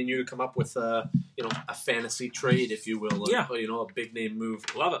challenge me and you to come up with a fantasy trade, if you will. A big name move.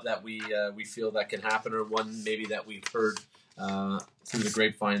 Love it. That we feel that can happen, or one maybe that we've heard through the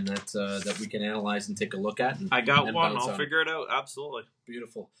grapevine that we can analyze and take a look at. I got one. I'll figure it out. Absolutely.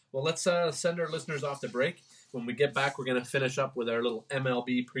 Beautiful. Well, let's send our listeners off to break. When we get back, we're going to finish up with our little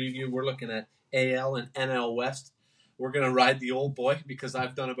MLB preview. We're looking at AL and NL West. We're going to ride the old boy because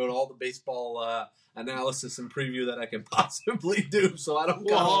I've done about all the baseball analysis and preview that I can possibly do. So I don't.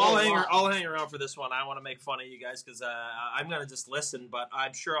 Well, I'll hang around for this one. I want to make fun of you guys because I'm going to just listen, but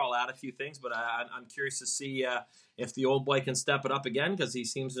I'm sure I'll add a few things. But I'm curious to see if the old boy can step it up again because he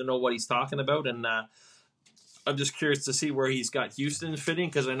seems to know what he's talking about, and I'm just curious to see where he's got Houston fitting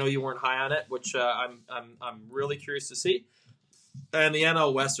because I know you weren't high on it, which I'm really curious to see. And the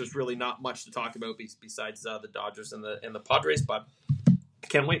NL West, there's really not much to talk about besides the Dodgers and the Padres, but I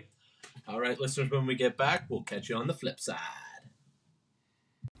can't wait. All right, listeners, when we get back, we'll catch you on the flip side.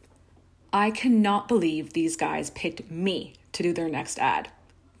 I cannot believe these guys picked me to do their next ad.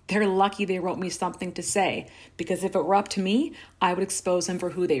 They're lucky they wrote me something to say, because if it were up to me, I would expose them for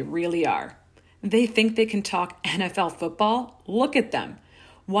who they really are. They think they can talk NFL football? Look at them.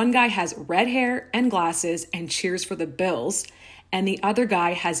 One guy has red hair and glasses and cheers for the Bills, and the other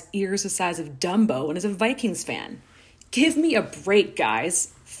guy has ears the size of Dumbo and is a Vikings fan. Give me a break,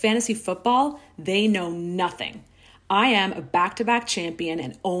 guys. Fantasy football, they know nothing. I am a back-to-back champion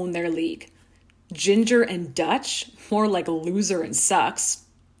and own their league. Ginger and Dutch, more like loser and sucks.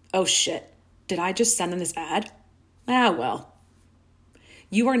 Oh shit, did I just send them this ad? Ah, well.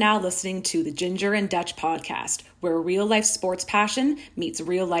 You are now listening to the Ginger and Dutch podcast, where real-life sports passion meets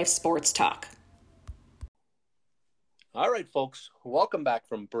real-life sports talk. All right, folks, welcome back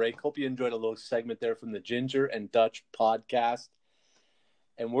from break. Hope you enjoyed a little segment there from the Ginger and Dutch podcast.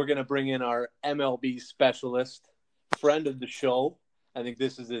 And we're going to bring in our MLB specialist, friend of the show. I think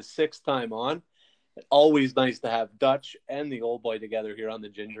this is his 6th time on. Always nice to have Dutch and the old boy together here on the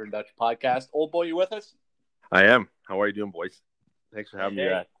Ginger and Dutch podcast. Old boy, you with us? I am. How are you doing, boys? Thanks for having me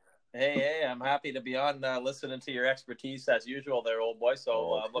back. Hey, I'm happy to be on listening to your expertise as usual there, old boy.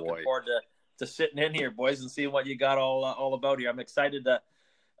 So I'm looking forward to sitting in here, boys, and seeing what you got all about here. I'm excited to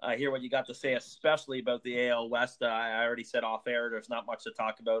hear what you got to say, especially about the AL West. I already said off air there's not much to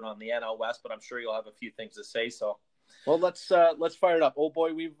talk about on the NL West, but I'm sure you'll have a few things to say. So, well, let's fire it up, old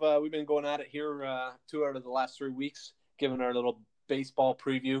boy. We've been going at it here 2 out of the last 3 weeks, giving our little baseball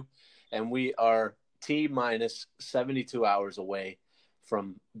preview, and we are T-minus 72 hours away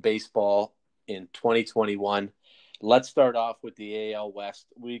from baseball in 2021. Let's start off with the AL West.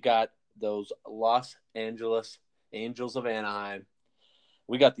 We got those Los Angeles Angels of Anaheim.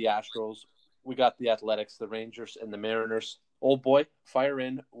 We got the Astros. We got the Athletics, the Rangers, and the Mariners. Old boy, fire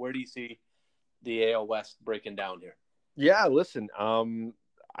in. Where do you see the AL West breaking down here? Yeah, listen,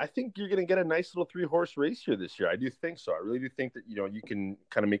 I think you're going to get a nice little 3-horse race here this year. I do think so. I really do think that, you can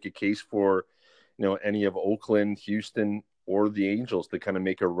kind of make a case for, any of Oakland, Houston, or the Angels to kind of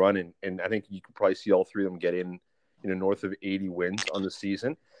make a run. And I think you could probably see all three of them get in, north of 80 wins on the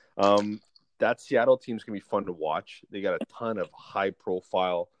season. That Seattle team's going to be fun to watch. They got a ton of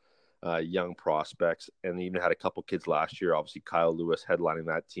high-profile young prospects, and they even had a couple kids last year. Obviously, Kyle Lewis headlining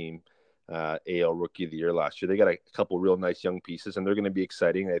that team, AL Rookie of the Year last year. They got a couple real nice young pieces, and they're going to be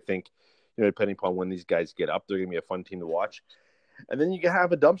exciting. I think, depending upon when these guys get up, they're going to be a fun team to watch. And then you can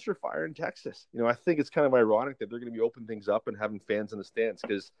have a dumpster fire in Texas. I think it's kind of ironic that they're going to be opening things up and having fans in the stands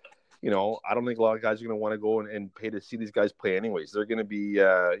because, I don't think a lot of guys are going to want to go and pay to see these guys play anyways. They're going to be,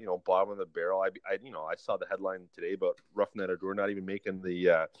 bottom of the barrel. I saw the headline today about Rougned Odor not even making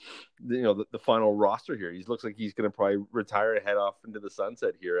the final roster here. He looks like he's going to probably retire and head off into the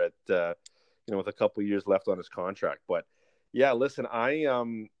sunset here at, with a couple of years left on his contract. But yeah, listen, I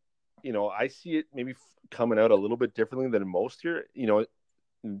see it maybe coming out a little bit differently than most here. Ginger,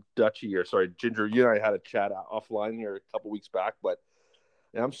 you and I had a chat offline here a couple weeks back, but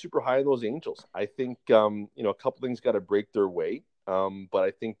I'm super high on those Angels. I think, a couple things got to break their way. But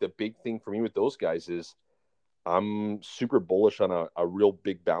I think the big thing for me with those guys is I'm super bullish on a real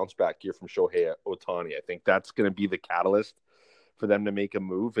big bounce back here from Shohei Ohtani. I think that's going to be the catalyst for them to make a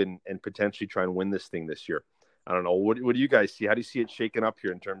move and potentially try and win this thing this year. I don't know. What do you guys see? How do you see it shaking up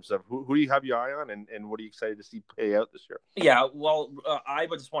here in terms of who do you have your eye on and what are you excited to see pay out this year? Yeah, well, I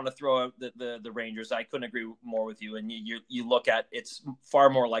would just want to throw out the Rangers. I couldn't agree more with you. And you look at it's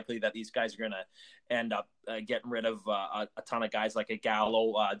far more likely that these guys are going to end up getting rid of a ton of guys like a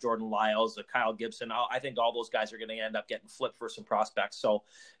Gallo, Jordan Lyles, Kyle Gibson. I think all those guys are going to end up getting flipped for some prospects. So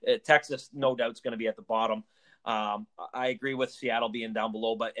Texas, no doubt, is going to be at the bottom. I agree with Seattle being down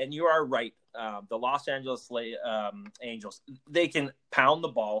below, and you are right. The Los Angeles Angels, they can pound the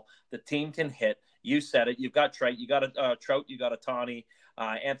ball. The team can hit. You said it. You've got Trout. You got Trout. You got Ohtani,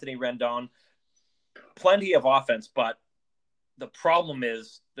 Anthony Rendon. Plenty of offense, but the problem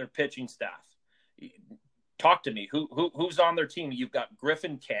is their pitching staff. Talk to me. Who's on their team? You've got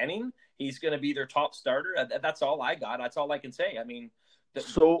Griffin Canning. He's going to be their top starter. That's all I got. That's all I can say. I mean,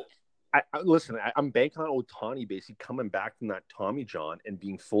 I'm banking on Ohtani basically coming back from that Tommy John and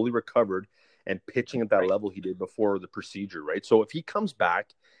being fully recovered and pitching at that level he did before the procedure, right? So if he comes back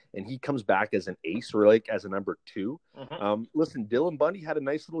and he comes back as an ace or like as a number 2, listen, Dylan Bundy had a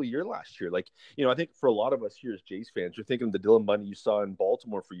nice little year last year. I think for a lot of us here as Jays fans, you're thinking of the Dylan Bundy you saw in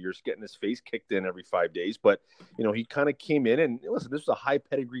Baltimore for years, getting his face kicked in every 5 days. But, he kind of came in and listen, this was a high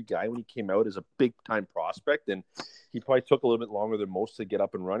pedigree guy when he came out as a big time prospect. And he probably took a little bit longer than most to get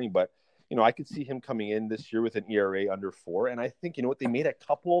up and running. But, I could see him coming in this year with an ERA under 4. And I think, they made a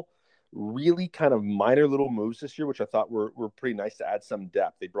couple really kind of minor little moves this year, which I thought were pretty nice to add some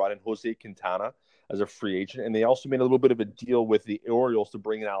depth. They brought in Jose Quintana as a free agent, and they also made a little bit of a deal with the Orioles to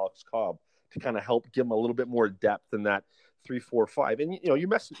bring in Alex Cobb to kind of help give them a little bit more depth in that 3, 4, 5. And, you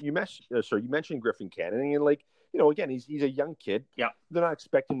mentioned Griffin Canning, and again, he's a young kid. Yeah. They're not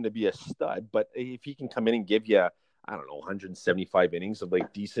expecting him to be a stud, but if he can come in and give you, 175 innings of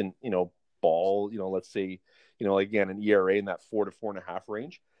decent, ball, let's say, again, an ERA in that 4 to 4.5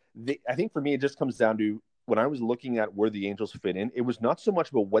 range. I think for me, it just comes down to when I was looking at where the Angels fit in, it was not so much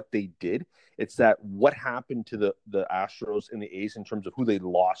about what they did. It's that what happened to the Astros and the A's in terms of who they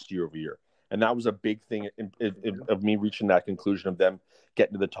lost year over year. And that was a big thing of me reaching that conclusion of them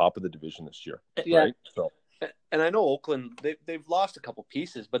getting to the top of the division this year. Yeah. Right? So. And I know Oakland, they've lost a couple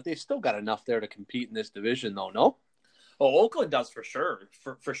pieces, but they've still got enough there to compete in this division, though, no? Oh, Oakland does for sure,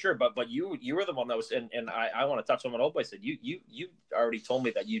 for sure. But you were the one that was, and I want to touch on what Old Boy said. You already told me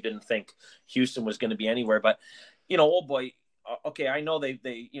that you didn't think Houston was going to be anywhere, but Old Boy. Okay, I know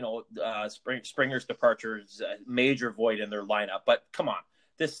they Springer's departure is a major void in their lineup, but come on,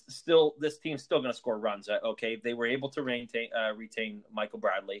 this team's still going to score runs. Okay, they were able to retain Michael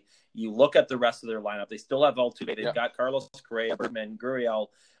Bradley. You look at the rest of their lineup; they still have Altuve. They've got Carlos Correa, Bergman, Gurriel.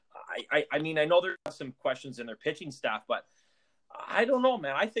 I mean, I know there are some questions in their pitching staff, but I don't know,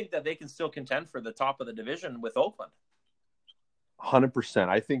 man. I think that they can still contend for the top of the division with Oakland. 100%.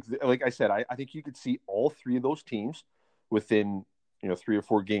 I think, like I said, I think you could see all three of those teams within 3 or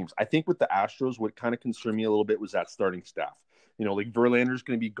 4 games. I think with the Astros, what kind of concerned me a little bit was that starting staff. Like Verlander's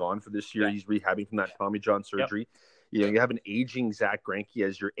going to be gone for this year. Yeah. He's rehabbing from that Tommy John surgery. Yep. You have an aging Zach Greinke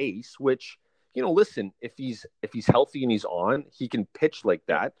as your ace, which. Listen, if he's healthy and he's on, he can pitch like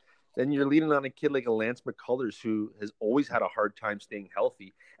that. Then you're leaning on a kid like a Lance McCullers who has always had a hard time staying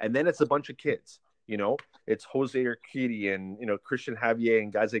healthy. And then it's a bunch of kids, it's Jose Urquidy and, Christian Javier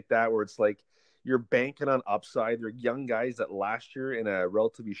and guys like that, where it's like you're banking on upside. They're young guys that last year in a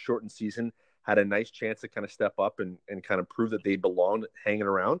relatively shortened season had a nice chance to kind of step up and kind of prove that they belonged hanging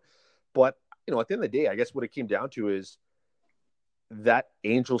around. But, at the end of the day, I guess what it came down to is, that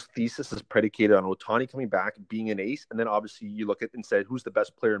Angels thesis is predicated on Ohtani coming back, being an ace, and then obviously you look at and say, who's the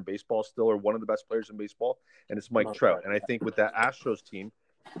best player in baseball still, or one of the best players in baseball, and it's Mike Trout. And I think with that Astros team,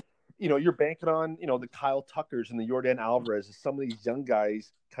 you're banking on, the Kyle Tuckers and the Yordan Alvarez, some of these young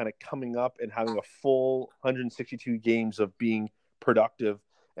guys kind of coming up and having a full 162 games of being productive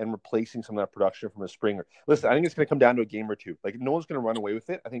and replacing some of that production from a Springer. Listen, I think it's going to come down to a game or two. Like, no one's going to run away with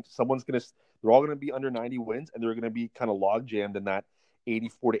it. I think they're all going to be under 90 wins, and they're going to be kind of log jammed in that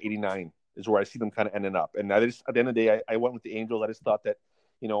 84 to 89 is where I see them kind of ending up. And at the end of the day, I went with the Angels. I just thought that,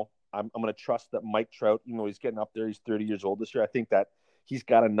 I'm going to trust that Mike Trout, even though he's getting up there, he's 30 years old this year. I think that he's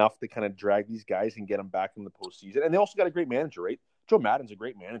got enough to kind of drag these guys and get them back in the postseason. And they also got a great manager, right? Joe Maddon's a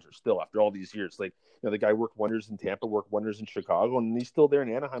great manager still after all these years. Like, the guy worked wonders in Tampa, worked wonders in Chicago, and he's still there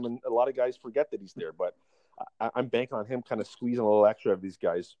in Anaheim. And a lot of guys forget that he's there, but I'm banking on him kind of squeezing a little extra of these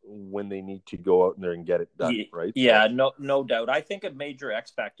guys when they need to go out in there and get it done, right? Yeah, no doubt. I think a major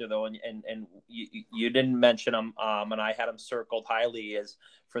X factor though, and you didn't mention him, and I had him circled highly is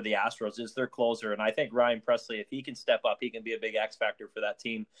for the Astros is their closer, and I think Ryan Presley, if he can step up, he can be a big X factor for that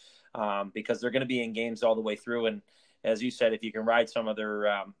team, because they're going to be in games all the way through. And as you said, if you can ride some of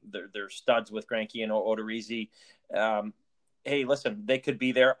their studs with Greinke and Odorizzi, hey, listen, they could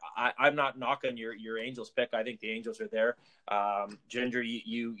be there. I'm not knocking your Angels pick. I think the Angels are there. Ginger,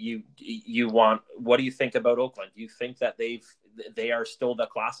 you want? What do you think about Oakland? Do you think that they are still the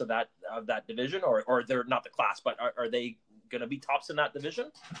class of that division, or they're not the class, but are they going to be tops in that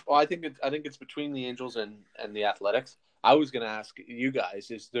division? Well, I think it's between the Angels and the Athletics. I was going to ask you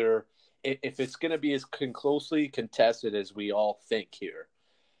guys: is there, if it's going to be as closely contested as we all think here?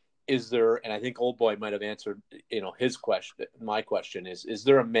 Is there, and I think Old Boy might have answered, his question. My question is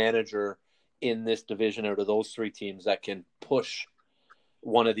there a manager in this division out of those 3 teams that can push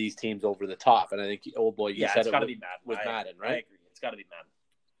one of these teams over the top? And I think Old Boy, you said it's got to be Madden with Madden, right? I agree. It's got to be Madden.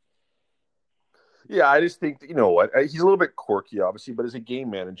 Yeah, I just think that, he's a little bit quirky, obviously, but as a game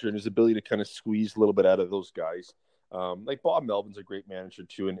manager and his ability to kind of squeeze a little bit out of those guys. Like Bob Melvin's a great manager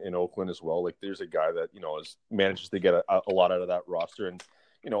too in Oakland as well. Like there's a guy that, manages to get a lot out of that roster. And,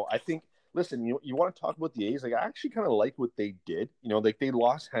 I think, listen, you want to talk about the A's? Like, I actually kind of like what they did. Like they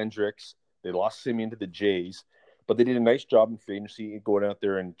lost Hendricks, they lost Simeon to the Jays, but they did a nice job in free agency going out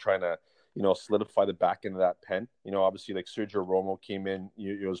there and trying to, solidify the back end of that pen. Obviously, like Sergio Romo came in,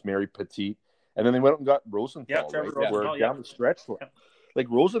 it was Mary Petit, and then they went and got Rosenthal, down the stretch. Like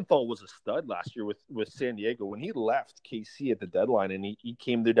Rosenthal was a stud last year with San Diego. When he left KC at the deadline and he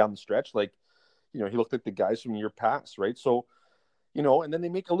came there down the stretch, like, he looked like the guys from year past, right? So, and then they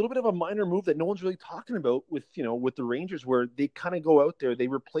make a little bit of a minor move that no one's really talking about with the Rangers, where they kind of go out there, they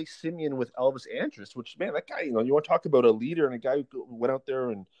replace Simeon with Elvis Andrus, which, man, that guy, you want to talk about a leader and a guy who went out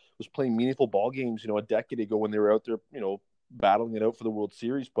there and was playing meaningful ball games, a decade ago when they were out there, battling it out for the World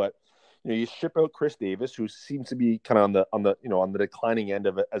Series. But, you ship out Chris Davis, who seems to be kind of on the declining end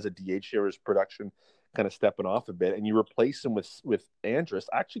of it as a DH here, his production kind of stepping off a bit, and you replace him with Andrus.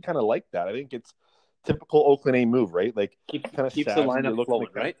 I actually kind of like that. I think it's typical Oakland A move, right? Like keeps the lineup flowing,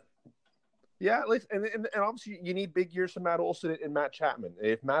 right? Yeah, and obviously you need big years from Matt Olson and Matt Chapman.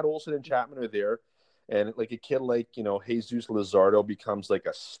 If Matt Olson and Chapman are there, and like a kid like Jesus Luzardo becomes like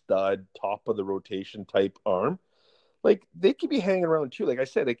a stud, top of the rotation type arm, like they could be hanging around too. Like I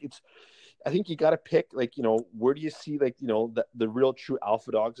said, like I think you got to pick like where do you see like the real true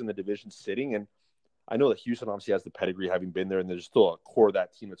alpha dogs in the division sitting. And I know that Houston obviously has the pedigree having been there, and there's still a core of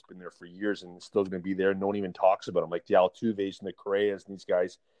that team that's been there for years and still going to be there. No one even talks about them, like the Altuves and the Correas, and these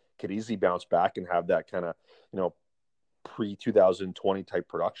guys could easily bounce back and have that kind of, pre-2020 type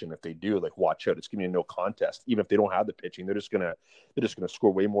production. If they do, like, watch out, it's going to be a no contest. Even if they don't have the pitching, they're just going to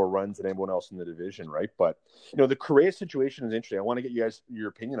score way more runs than anyone else in the division, right? But the Correa situation is interesting. I want to get you guys your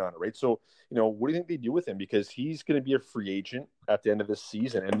opinion on it, right? So what do you think they do with him? Because he's going to be a free agent at the end of this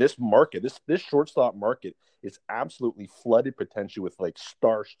season, and this market, this shortstop market is absolutely flooded potentially with like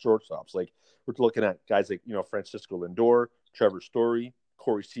star shortstops. Like we're looking at guys like Francisco Lindor, Trevor Story,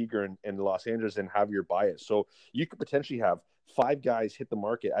 Corey Seager in Los Angeles, and Javier Baez. So you could potentially have 5 guys hit the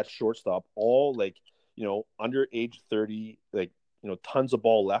market at shortstop, all like, under age 30, like, tons of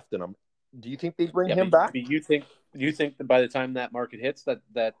ball left in them. Do you think they bring him back? Do you think that by the time that market hits that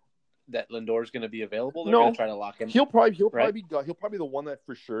Lindor is going to be available? They're No. going to try to lock him. He'll probably be the one that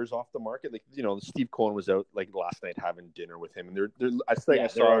for sure is off the market. Like Steve Cohen was out like last night having dinner with him, and I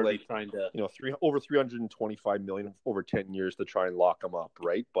saw like trying to over $325 million over 10 years to try and lock him up,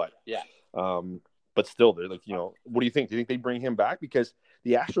 right? But but still, they're like what do you think? Do you think they bring him back? Because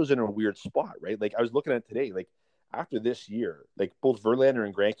the Astros are in a weird spot, right? Like I was looking at today, like after this year, like both Verlander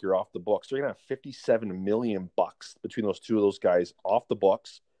and Greinke are off the books. They're gonna have $57 million between those two of those guys off the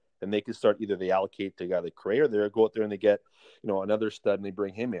books. And they can start either they allocate to a guy like Correa, or they go out there and they get, another stud and they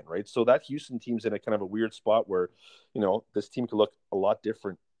bring him in, right? So that Houston team's in a kind of a weird spot where, this team could look a lot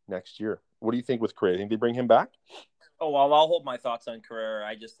different next year. What do you think with Correa? Think they bring him back? Oh, well, I'll hold my thoughts on Carrera.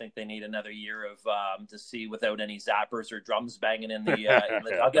 I just think they need another year of to see without any zappers or drums banging in the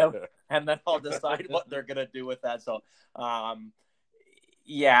dugout, and then I'll decide what they're going to do with that. So,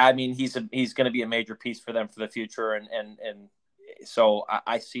 yeah, I mean, he's going to be a major piece for them for the future, and so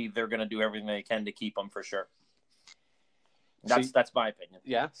I see they're going to do everything they can to keep him for sure. That's my opinion.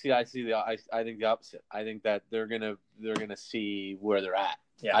 Yeah. See, I think the opposite. I think that they're gonna see where they're at.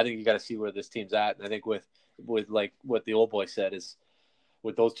 Yeah. I think you got to see where this team's at, and I think with like what the old boy said is,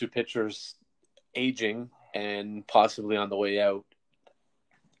 with those two pitchers aging and possibly on the way out,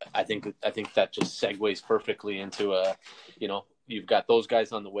 I think that just segues perfectly into you've got those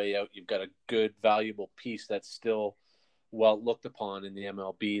guys on the way out. You've got a good, valuable piece that's still well looked upon in the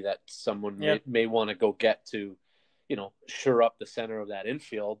MLB that someone may want to go get to, shore up the center of that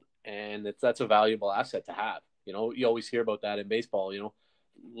infield, and that's a valuable asset to have. You always hear about that in baseball.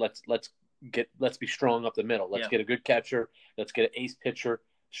 Let's be strong up the middle. Let's get a good catcher. Let's get an ace pitcher,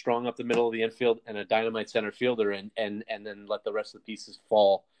 strong up the middle of the infield, and a dynamite center fielder, and then let the rest of the pieces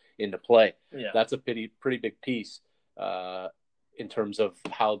fall into play. Yeah. That's a pretty big piece in terms of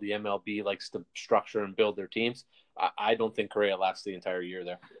how the MLB likes to structure and build their teams. I don't think Correa lasts the entire year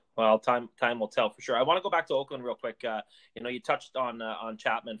there. Well, time will tell for sure. I want to go back to Oakland real quick. You touched on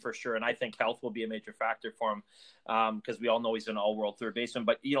Chapman for sure, and I think health will be a major factor for him because we all know he's an all-world third baseman.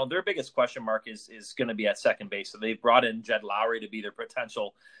 But their biggest question mark is going to be at second base. So they brought in Jed Lowry to be their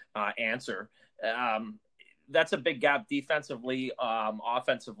potential answer. That's a big gap defensively,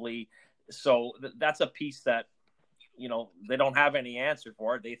 offensively. So that's a piece that they don't have any answer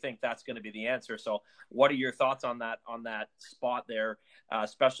for it. They think that's going to be the answer. So what are your thoughts on that spot there,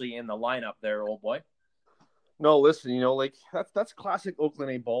 especially in the lineup there, old boy? No, listen, like that's classic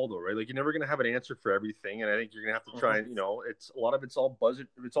Oakland A ball though, right? Like you're never going to have an answer for everything. And I think you're going to have to try and, it's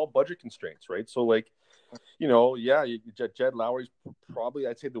all budget constraints, right? So like, Jed Lowry's probably,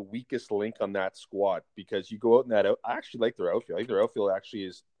 I'd say, the weakest link on that squad because you go out in that out. I actually like their outfield. I think their outfield actually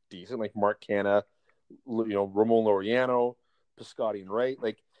is decent. Like Mark Canha, Ramon Laureano, Piscotty and Wright,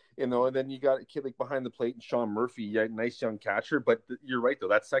 and then you got a kid like behind the plate and Sean Murphy, nice young catcher. But you're right though,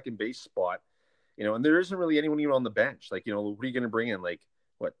 that second base spot, and there isn't really anyone even on the bench. Like, what are you going to bring in? Like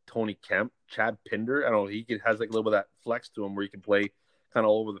what, Tony Kemp, Chad Pinder? I don't know. He has like a little bit of that flex to him where he can play kind of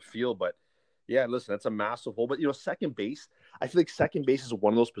all over the field. But yeah, listen, that's a massive hole. But second base, I feel like second base is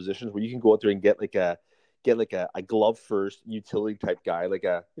one of those positions where you can go out there and get a glove first utility type guy, like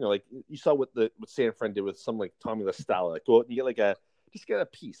you saw what San Fran did with some like Tommy La Stella. Like go out and get get a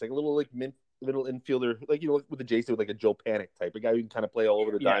piece, like a little little infielder, like with the Jays with like a Joe Panic type, a guy who can kind of play all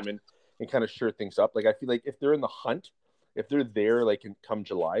over the diamond and kind of sure things up. Like I feel like if they're in the hunt, if they're there like in come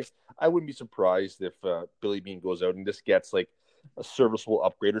July, I wouldn't be surprised if Billy Beane goes out and just gets like a serviceable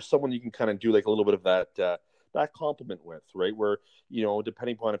upgrade or someone you can kind of do like a little bit of that that complement with, right? Where,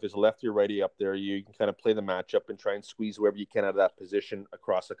 depending upon if it's a lefty or righty up there, you can kind of play the matchup and try and squeeze whoever you can out of that position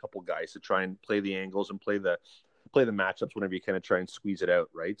across a couple guys to try and play the angles and play the matchups whenever you kind of try and squeeze it out,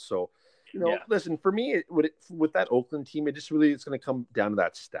 right? So, listen, for me, with that Oakland team, it's going to come down to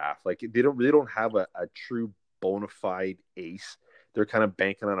that staff. Like they don't have a true bona fide ace. They're kind of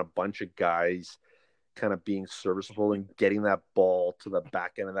banking on a bunch of guys kind of being serviceable and getting that ball to the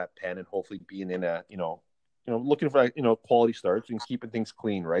back end of that pen and hopefully being in a, looking for, quality starts and keeping things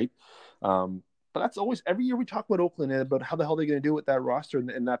clean, right? But that's always, every year we talk about Oakland and about how the hell they're going to do with that roster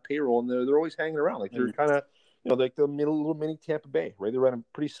and that payroll, and they're always hanging around. Like they're kind of, like the little mini Tampa Bay, right? They run a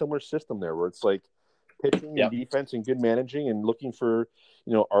pretty similar system there where it's like pitching and defense and good managing and looking for,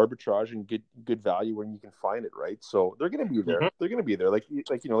 arbitrage and good value when you can find it, right? So they're going to be there. Mm-hmm. They're going to be there. Like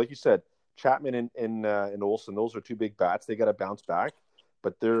you said, Chapman and Olsen, those are two big bats. They got to bounce back,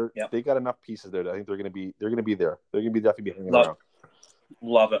 but they got enough pieces there that I think they're going to be there. They're going to be definitely hanging around.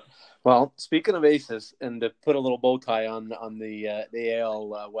 Love it. Well, speaking of aces, and to put a little bow tie on the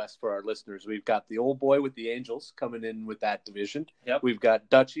AL West for our listeners, we've got the old boy with the Angels coming in with that division. Yep. We've got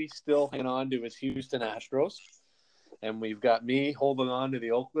Dutchy still hanging on to his Houston Astros. And we've got me holding on to the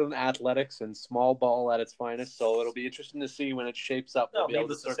Oakland Athletics and small ball at its finest. So it'll be interesting to see when it shapes up. No,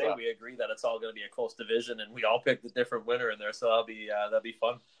 needless to say, we agree that it's all going to be a close division, and we all picked a different winner in there. So that'll be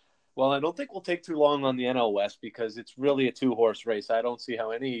fun. Well, I don't think we'll take too long on the NL West because it's really a two-horse race. I don't see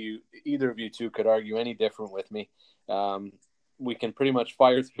how either of you two could argue any different with me. We can pretty much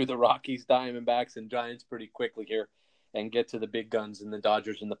fire through the Rockies, Diamondbacks, and Giants pretty quickly here and get to the big guns and the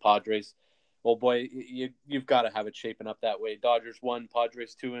Dodgers and the Padres. Well, boy, you've got to have it shaping up that way. Dodgers 1,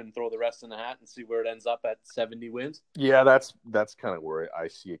 Padres 2, and throw the rest in the hat and see where it ends up at 70 wins. Yeah, that's kind of where I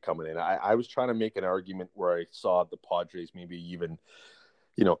see it coming in. I was trying to make an argument where I saw the Padres maybe even,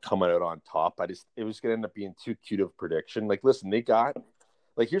 coming out on top. It was going to end up being too cute of a prediction. Like, listen, they got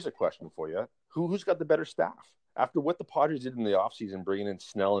 – like, here's a question for you. Who's got the better staff? After what the Padres did in the offseason, bringing in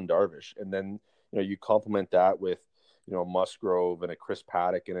Snell and Darvish, and then, you complement that with – Musgrove and a Chris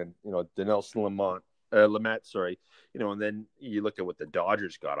Paddock and Dinelson Lamet, and then you look at what the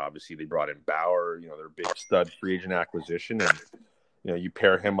Dodgers got. Obviously, they brought in Bauer, their big stud free agent acquisition, and you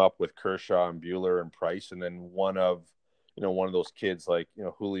pair him up with Kershaw and Buehler and Price, and then one of those kids like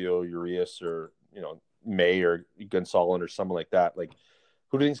Julio Urias or May or Gonsolin or someone like that. Like,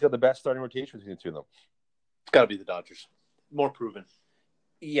 who do you think's got the best starting rotation between the two of them? It's got to be the Dodgers. More proven.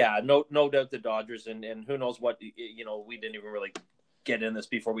 Yeah, no doubt the Dodgers, and who knows what, we didn't even really get in this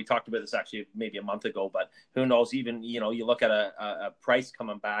before. We talked about this actually maybe a month ago, but who knows, even, you look at a Price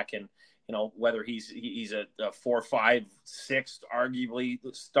coming back and, whether he's a 4, 5, 6, arguably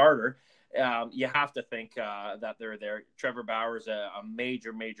starter, you have to think that they're there. Trevor Bauer's a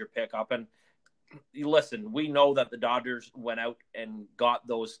major pickup, and listen, we know that the Dodgers went out and got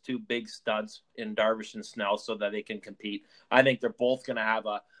those two big studs in Darvish and Snell so that they can compete. I think they're both going to have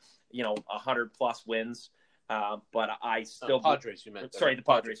 100+ wins. But I still Padres. You meant sorry, the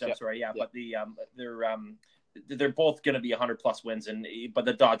Padres. I'm yeah. sorry, yeah. But they're both going to be 100+ wins, but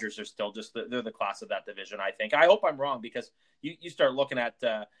the Dodgers are still they're the class of that division. I think. I hope I'm wrong because you start looking at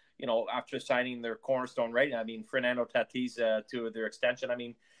after signing their cornerstone, right? I mean, Fernando Tatis to their extension. I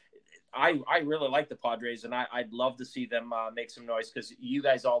mean. I really like the Padres, and I'd love to see them make some noise because you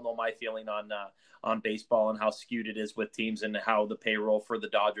guys all know my feeling on baseball and how skewed it is with teams and how the payroll for the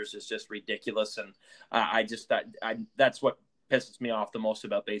Dodgers is just ridiculous. And that's what pisses me off the most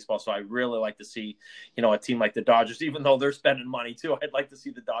about baseball. So I really like to see, a team like the Dodgers, even though they're spending money too, I'd like to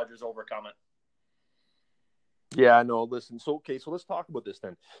see the Dodgers overcome it. Yeah, no, listen. So let's talk about this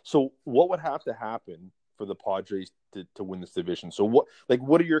then. So what would have to happen for the Padres to win this division? So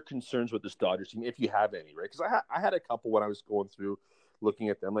what are your concerns with this Dodgers team, if you have any, right? Because I had a couple when I was going through looking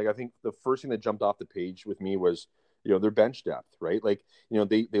at them. Like, I think the first thing that jumped off the page with me was, their bench depth, right? Like,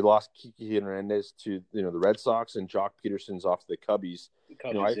 they lost Kiki Hernandez to, the Red Sox, and Jock Peterson's off to the Cubbies.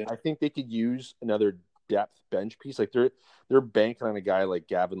 I think they could use another depth bench piece. Like, they're banking on a guy like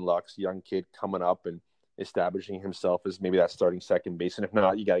Gavin Lux, young kid coming up and establishing himself as maybe that starting second base. And if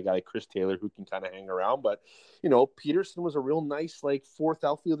not, you got a guy like Chris Taylor who can kind of hang around. But, Peterson was a real nice, like, fourth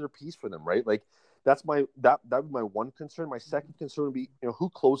outfielder piece for them, right? Like, that would be my one concern. My second concern would be, who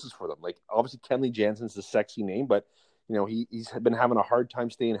closes for them? Like, obviously Kenley Jansen's a sexy name, but, he's been having a hard time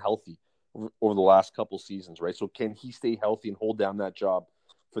staying healthy over the last couple seasons, right? So can he stay healthy and hold down that job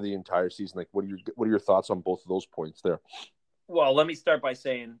for the entire season? Like, what are your thoughts on both of those points there? Well, let me start by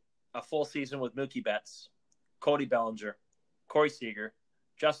saying a full season with Mookie Betts, Cody Bellinger, Corey Seager,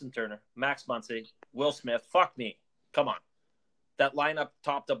 Justin Turner, Max Muncy, Will Smith. Fuck me. Come on. that lineup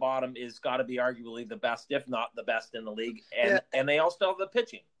top to bottom is got to be arguably the best, if not the best in the league, and they all still have the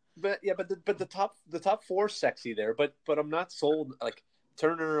pitching. But the top four sexy there, but I'm not sold. Like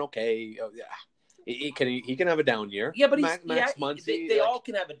Turner, okay, he can have a down year. Yeah, but Max Muncy, they all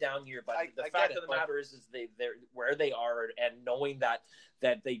can have a down year. But the I fact get of it, the matter is they're where they are, and knowing that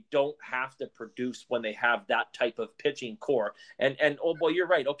they don't have to produce when they have that type of pitching core. And oh boy, you're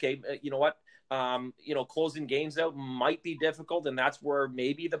right. Okay, you know what? Closing games out might be difficult, and that's where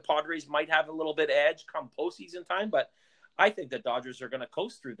maybe the Padres might have a little bit edge come postseason time. But I think the Dodgers are going to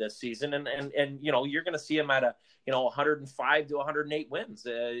coast through this season, and you're going to see them at 105 to 108 wins.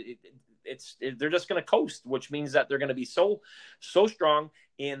 They're just going to coast, which means that they're going to be so strong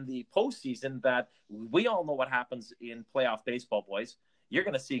in the postseason that we all know what happens in playoff baseball, boys. You're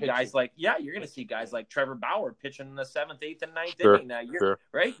going to see guys like Trevor Bauer pitching in the 7th, 8th, and 9th inning. Now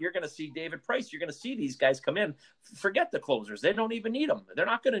right. You're going to see David Price. You're going to see these guys come in. Forget the closers; they don't even need them. They're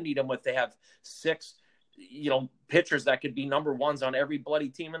not going to need them if they have 6, pitchers that could be number ones on every bloody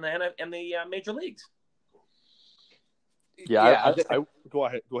team in the major leagues. I go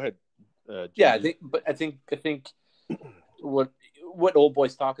ahead. I think what Old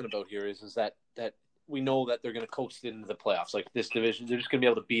Boy's talking about here is that we know that they're going to coast into the playoffs. Like this division, they're just going to be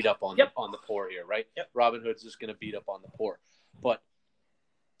able to beat up on the poor here, right? Yep. Robin Hood's just going to beat up on the poor. But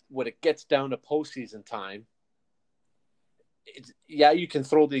when it gets down to postseason time, you can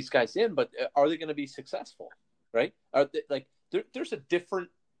throw these guys in, but are they going to be successful, right? There's a different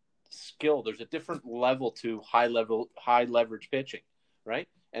skill. There's a different level to high leverage pitching, right?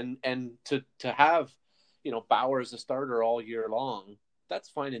 And to have, Bauer as a starter all year long, that's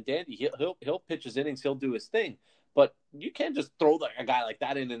fine and dandy. He'll pitch his innings. He'll do his thing. But you can't just throw a guy like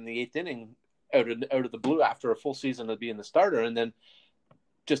that in the 8th inning out of the blue after a full season of being the starter and then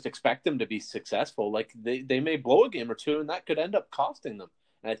just expect them to be successful. Like they may blow a game or two, and that could end up costing them.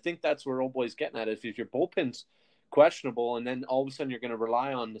 And I think that's where Old Boy's getting at. If your bullpen's questionable, and then all of a sudden you're going to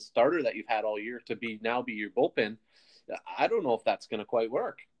rely on the starter that you've had all year to be your bullpen, I don't know if that's going to quite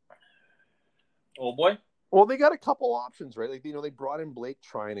work. Old Boy? Well, they got a couple options, right? Like, they brought in Blake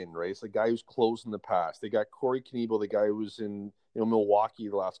Treinen, right? It's the guy who's closed in the past. They got Corey Knebel, the guy who was in Milwaukee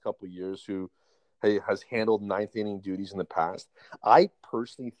the last couple of years, who has handled 9th inning duties in the past. I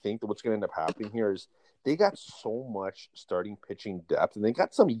personally think that what's going to end up happening here is they got so much starting pitching depth, and they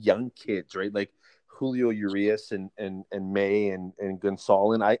got some young kids, right? Like Julio Urias and May and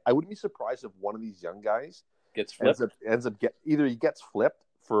Gonsolin. I wouldn't be surprised if one of these young guys gets flipped. Either he gets flipped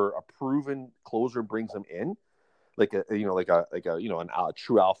for a proven closer, brings him in, like a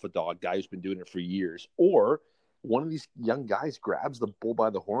true alpha dog guy who's been doing it for years, or one of these young guys grabs the bull by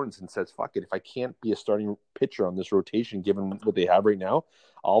the horns and says, fuck it, if I can't be a starting pitcher on this rotation, given what they have right now,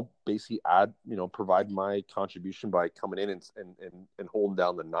 I'll basically provide my contribution by coming in and holding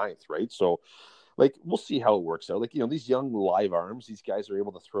down the 9th, right? So, we'll see how it works out. These young live arms, these guys are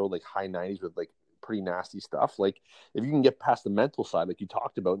able to throw high 90s with pretty nasty stuff. If you can get past the mental side, like you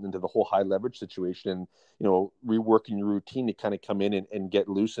talked about, and into the whole high leverage situation, and reworking your routine to kind of come in and get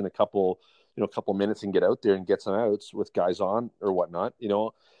loose in a couple minutes and get out there and get some outs with guys on or whatnot.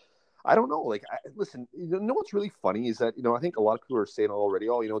 I don't know. Listen, what's really funny is that, I think a lot of people are saying already,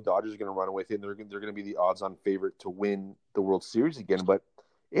 Dodgers are going to run away with it. They're going to be the odds-on favorite to win the World Series again. But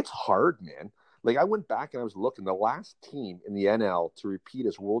it's hard, man. I went back and I was looking. The last team in the NL to repeat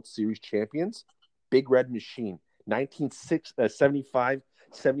as World Series champions, Big Red Machine, 1975-76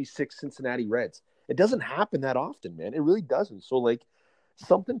 Cincinnati Reds. It doesn't happen that often, man. It really doesn't. So,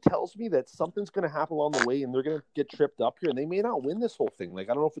 something tells me that something's going to happen along the way, and they're going to get tripped up here, and they may not win this whole thing. I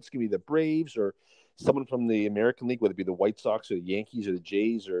don't know if it's going to be the Braves or someone from the American League, whether it be the White Sox or the Yankees or the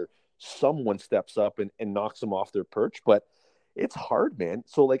Jays, or someone steps up and knocks them off their perch. But it's hard, man.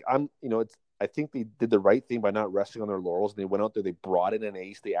 So, I think they did the right thing by not resting on their laurels, and they went out there, they brought in an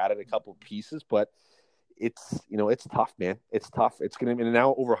ace, they added a couple of pieces, but it's tough, man. It's tough. It's going to be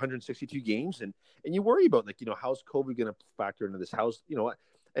now over 162 games, and you worry about how's COVID going to factor into this? I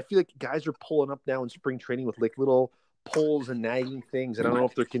feel like guys are pulling up now in spring training with little pulls and nagging things, and I don't know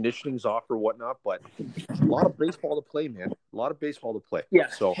if their conditioning's off or whatnot, but a lot of baseball to play, man. A lot of baseball to play. Yeah.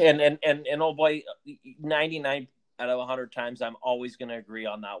 So and Old Boy, 99 out of 100 times, I'm always going to agree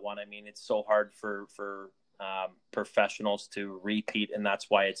on that one. I mean, it's so hard for professionals to repeat, and that's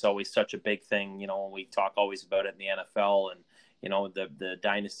why it's always such a big thing. When we talk always about it in the NFL and the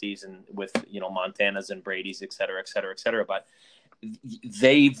dynasties and with Montanas and Brady's, et cetera, et cetera, et cetera. But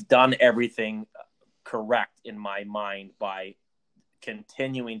they've done everything correct in my mind by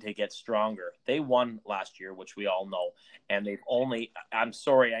continuing to get stronger. They won last year, which we all know, and I'm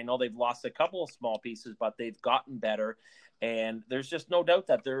sorry, I know they've lost a couple of small pieces, but they've gotten better. And there's just no doubt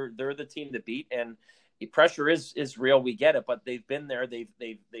that they're the team to beat. And the pressure is real. We get it, but they've been there.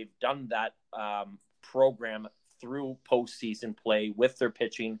 They've done that program through postseason play with their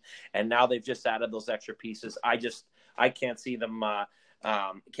pitching, and now they've just added those extra pieces. I can't see them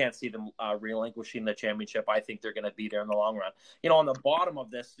relinquishing the championship. I think they're going to be there in the long run. On the bottom of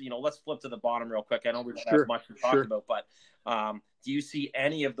this, let's flip to the bottom real quick. I know we don't have much to talk about, but do you see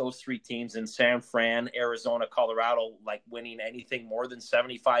any of those three teams in San Fran, Arizona, Colorado, like winning anything more than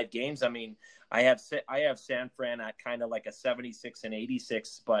 75 games? I mean, I have San Fran at kind of like a 76 and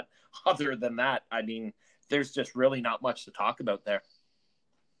 86, but other than that, I mean, there's just really not much to talk about there.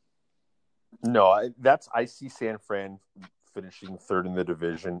 No, I see San Fran finishing third in the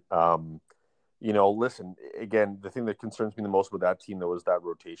division. Listen, again, the thing that concerns me the most with that team though is that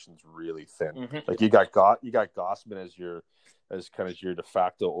rotation's really thin. Mm-hmm. Like you got Gausman as kind of your de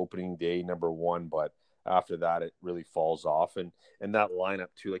facto opening day number one, but after that it really falls off. And that lineup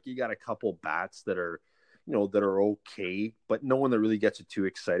too, like you got a couple bats that are okay, but no one that really gets you too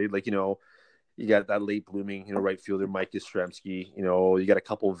excited. Like, you got that late blooming, right fielder, Mike Yastrzemski. You got a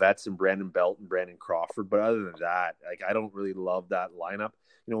couple vets in Brandon Belt and Brandon Crawford. But other than that, like, I don't really love that lineup.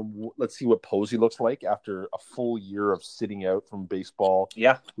 Let's see what Posey looks like after a full year of sitting out from baseball.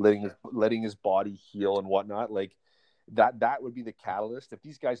 Yeah, letting his body heal and whatnot. Like that would be the catalyst. If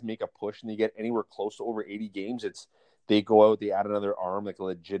these guys make a push and they get anywhere close to over 80 games, they go out, they add another arm, like a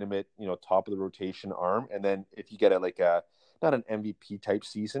legitimate, top of the rotation arm. And then if you get not an MVP type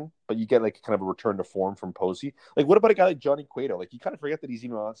season, but you get like kind of a return to form from Posey. Like, what about a guy like Johnny Cueto? Like, you kind of forget that he's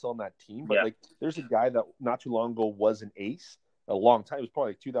even still on that team, but like, there's a guy that not too long ago was an ace, a long time. It was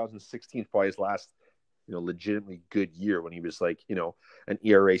probably like 2016, probably his last, legitimately good year when he was like, an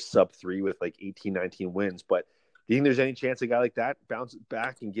ERA sub 3 with like 18, 19 wins. But do you think there's any chance a guy like that bounces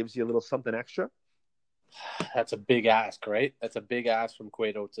back and gives you a little something extra? That's a big ask, right? That's a big ask from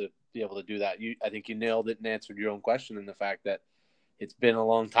Cueto to be able to do that. I think you nailed it and answered your own question in the fact that it's been a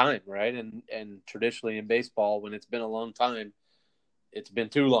long time, right? And traditionally in baseball, when it's been a long time, it's been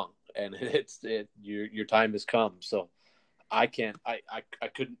too long, and your time has come. So I couldn't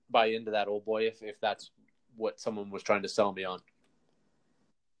buy into that, old boy, if that's what someone was trying to sell me on.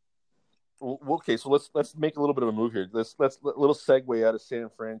 Well, okay, so let's make a little bit of a move here. Let's a little segue out of San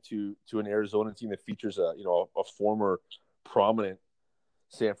Fran to an Arizona team that features a former prominent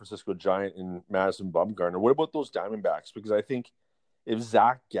San Francisco Giant in Madison Bumgarner. What about those Diamondbacks? Because I think if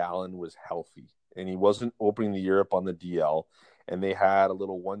Zach Gallen was healthy and he wasn't opening the year up on the DL, and they had a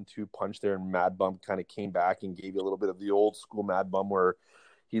little 1-2 punch there, and Mad Bum kind of came back and gave you a little bit of the old school Mad Bum where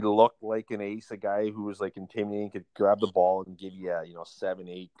he looked like an ace, a guy who was like intimidating, could grab the ball and give you,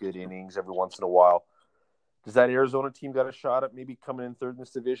 7-8 good innings every once in a while. Does that Arizona team got a shot at maybe coming in third in this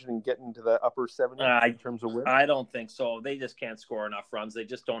division and getting into the upper 70s in terms of wins? I don't think so. They just can't score enough runs. They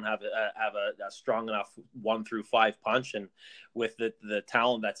just don't have a strong enough 1-5 punch. And with the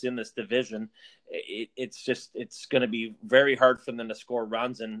talent that's in this division, it's going to be very hard for them to score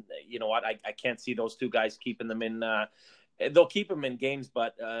runs. And you know what? I can't see those two guys keeping them in. They'll keep them in games,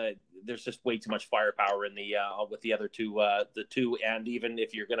 but there's just way too much firepower in the with the other two. And even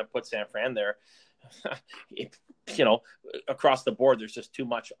if you're going to put San Fran there, across the board, there's just too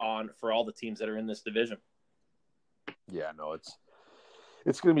much on for all the teams that are in this division. Yeah, no,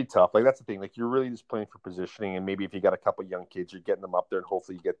 it's going to be tough. Like, that's the thing. Like, you're really just playing for positioning, and maybe if you got a couple young kids, you're getting them up there, and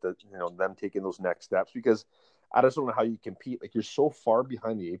hopefully you get them taking those next steps. Because I just don't know how you compete. Like, you're so far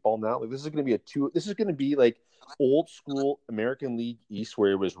behind the 8 ball now. Like, this is going to be like old school American League East,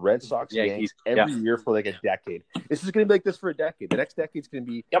 where it was Red Sox, Yankees every year for like a decade. This is going to be like this for a decade. The next decade is going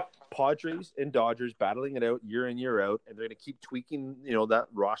to be Padres and Dodgers battling it out year in, year out, and they're going to keep tweaking, that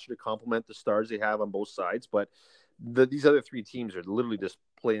roster to complement the stars they have on both sides. But these other three teams are literally just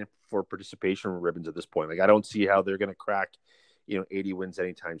playing for participation ribbons at this point. Like, I don't see how they're going to crack, 80 wins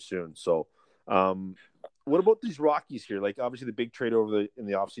anytime soon. So, what about these Rockies here? Like, obviously the big trade in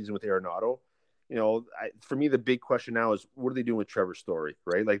the offseason with Arenado. For me, the big question now is, what are they doing with Trevor Story,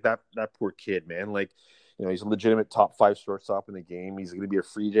 right? Like, that poor kid, man. Like, he's a legitimate top 5 shortstop in the game. He's going to be a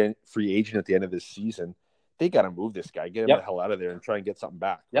free agent at the end of this season. They got to move this guy, get him the hell out of there, and try and get something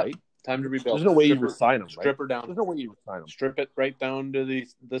back, right? Time to rebuild. There's no way you resign him, right? Strip her down. There's no way you resign him. Strip it right down to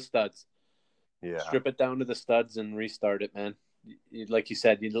the studs. Yeah. Strip it down to the studs and restart it, man. Like you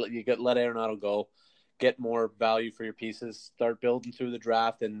said, you let Arenado go. Get more value for your pieces. Start building through the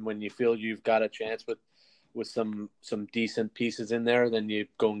draft, and when you feel you've got a chance with some decent pieces in there, then you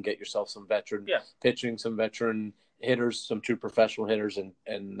go and get yourself some veteran pitching, some veteran hitters, some true professional hitters,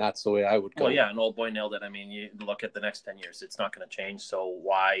 and that's the way I would go. Well, yeah, and Old Boy nailed it. I mean, you look at the next 10 years; it's not going to change. So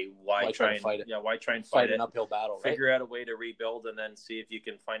why try and fight it? Yeah, why try and fight it? An uphill battle? Right? Figure out a way to rebuild, and then see if you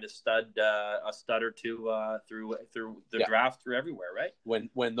can find a stud or two through the draft, through everywhere. Right?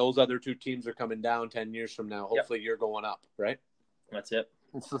 When those other two teams are coming down 10 years from now, hopefully you're going up. Right? That's it.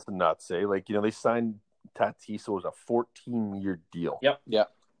 It's just nuts, eh? Like, they signed Tatis, so it was a 14-year deal. Yep. Yeah.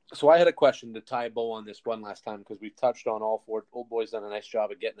 So I had a question to tie a bow on this one last time because we've touched on all four. Old Boy's done a nice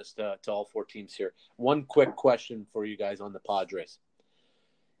job of getting us to all four teams here. One quick question for you guys on the Padres.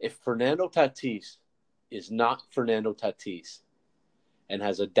 If Fernando Tatis is not Fernando Tatis and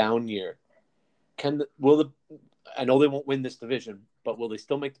has a down year, I know they won't win this division, but will they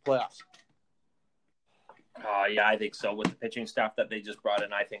still make the playoffs? Yeah, I think so. With the pitching staff that they just brought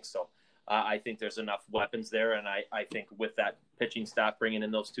in, I think so. I think there's enough weapons there, and I think with that pitching staff bringing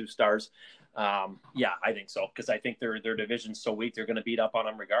in those two stars, I think so, because I think their division's so weak they're going to beat up on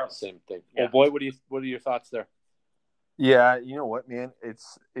them regardless. Same thing. Yeah. Oh boy, what are your thoughts there? Yeah, you know what, man?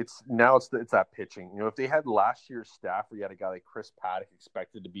 It's that pitching. If they had last year's staff where you had a guy like Chris Paddock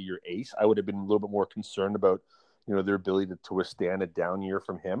expected to be your ace, I would have been a little bit more concerned about their ability to withstand a down year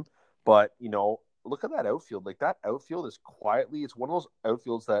from him. But look at that outfield. Like, that outfield is quietly, it's one of those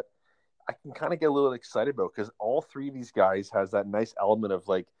outfields that I can kind of get a little excited about because all three of these guys has that nice element of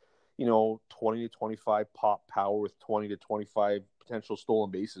 20 to 25 pop power with 20 to 25 potential stolen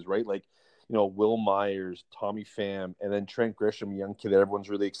bases, right? Like, Will Myers, Tommy Pham, and then Trent Grisham, a young kid that everyone's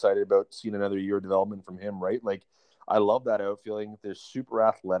really excited about seeing another year of development from him, right? Like, I love that outfielding. They're super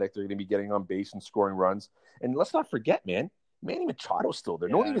athletic. They're going to be getting on base and scoring runs. And let's not forget, man, Manny Machado's still there.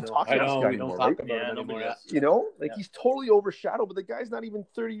 No one even talks about this guy anymore, right? He's totally overshadowed, but the guy's not even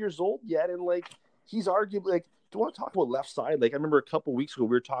 30 years old yet. And, he's arguably, do you want to talk about left side? I remember a couple weeks ago,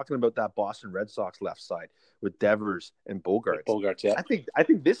 we were talking about that Boston Red Sox left side with Devers and Bogarts. Yeah. I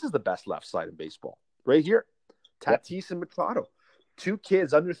think this is the best left side in baseball right here. Tatis and Machado. Two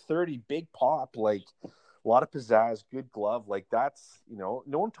kids under 30, big pop, a lot of pizzazz, good glove. That's, no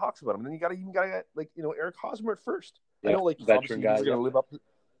one talks about him. And then you got to get, Eric Hosmer at first. I know, veteran guy. He's never going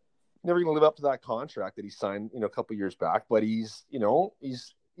to live up to that contract that he signed, a couple years back. But he's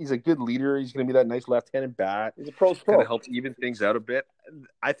a good leader. He's going to be that nice left-handed bat. He's a pro. Kind of helps even things out a bit.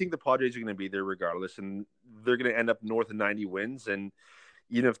 I think the Padres are going to be there regardless, and they're going to end up north of 90 wins. And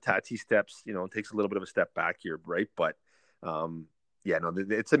even if Tatis takes a little bit of a step back here, right? But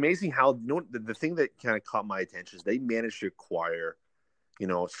it's amazing how the thing that kind of caught my attention is they managed to acquire,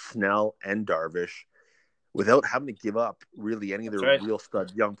 Snell and Darvish without having to give up really any of their real stud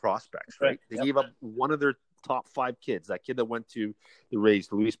young prospects, right? They gave up one of their top 5 kids, that kid that went to the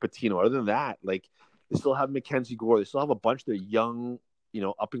Rays, Luis Patino. Other than that, they still have Mackenzie Gore. They still have a bunch of their young,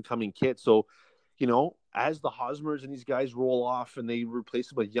 up-and-coming kids. So, as the Hosmers and these guys roll off and they replace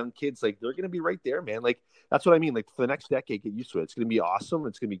them with young kids, they're going to be right there, man. That's what I mean. For the next decade, get used to it. It's going to be awesome.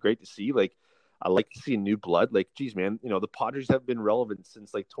 It's going to be great to see. I like to see new blood. Geez, man, the Padres have been relevant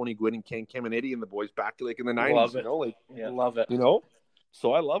since Tony Gwynn and Ken Caminiti and the boys back in the 90s. Love it. Love it.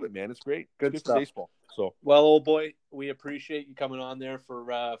 So I love it, man. It's great. Good stuff. Baseball. So, well, Old Boy, we appreciate you coming on there for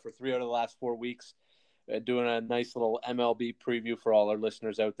 3 out of the last 4 weeks, doing a nice little MLB preview for all our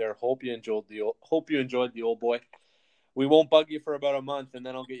listeners out there. Hope you enjoyed the Old Boy. We won't bug you for about a month, and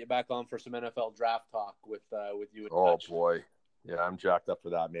then I'll get you back on for some NFL draft talk with you. And Dutch. Boy. Yeah, I'm jacked up for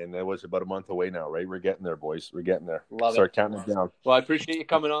that, man. That was about a month away now, right? We're getting there, boys. We're getting there. Start counting it down. Well, I appreciate you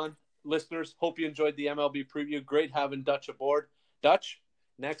coming on. Listeners, hope you enjoyed the MLB preview. Great having Dutch aboard. Dutch,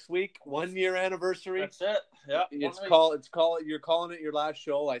 next week, 1 year anniversary. That's it. Yeah. You're calling it your last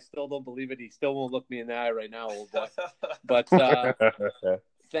show. I still don't believe it. He still won't look me in the eye right now, Old Boy. But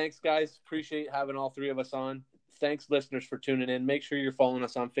thanks, guys. Appreciate having all 3 of us on. Thanks, listeners, for tuning in. Make sure you're following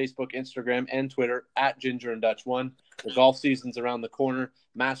us on Facebook, Instagram, and Twitter at Ginger and Dutch 1. The golf season's around the corner.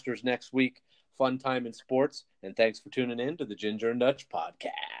 Masters next week. Fun time in sports. And thanks for tuning in to the Ginger and Dutch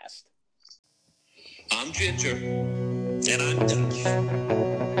podcast. I'm Ginger, and I'm Dutch.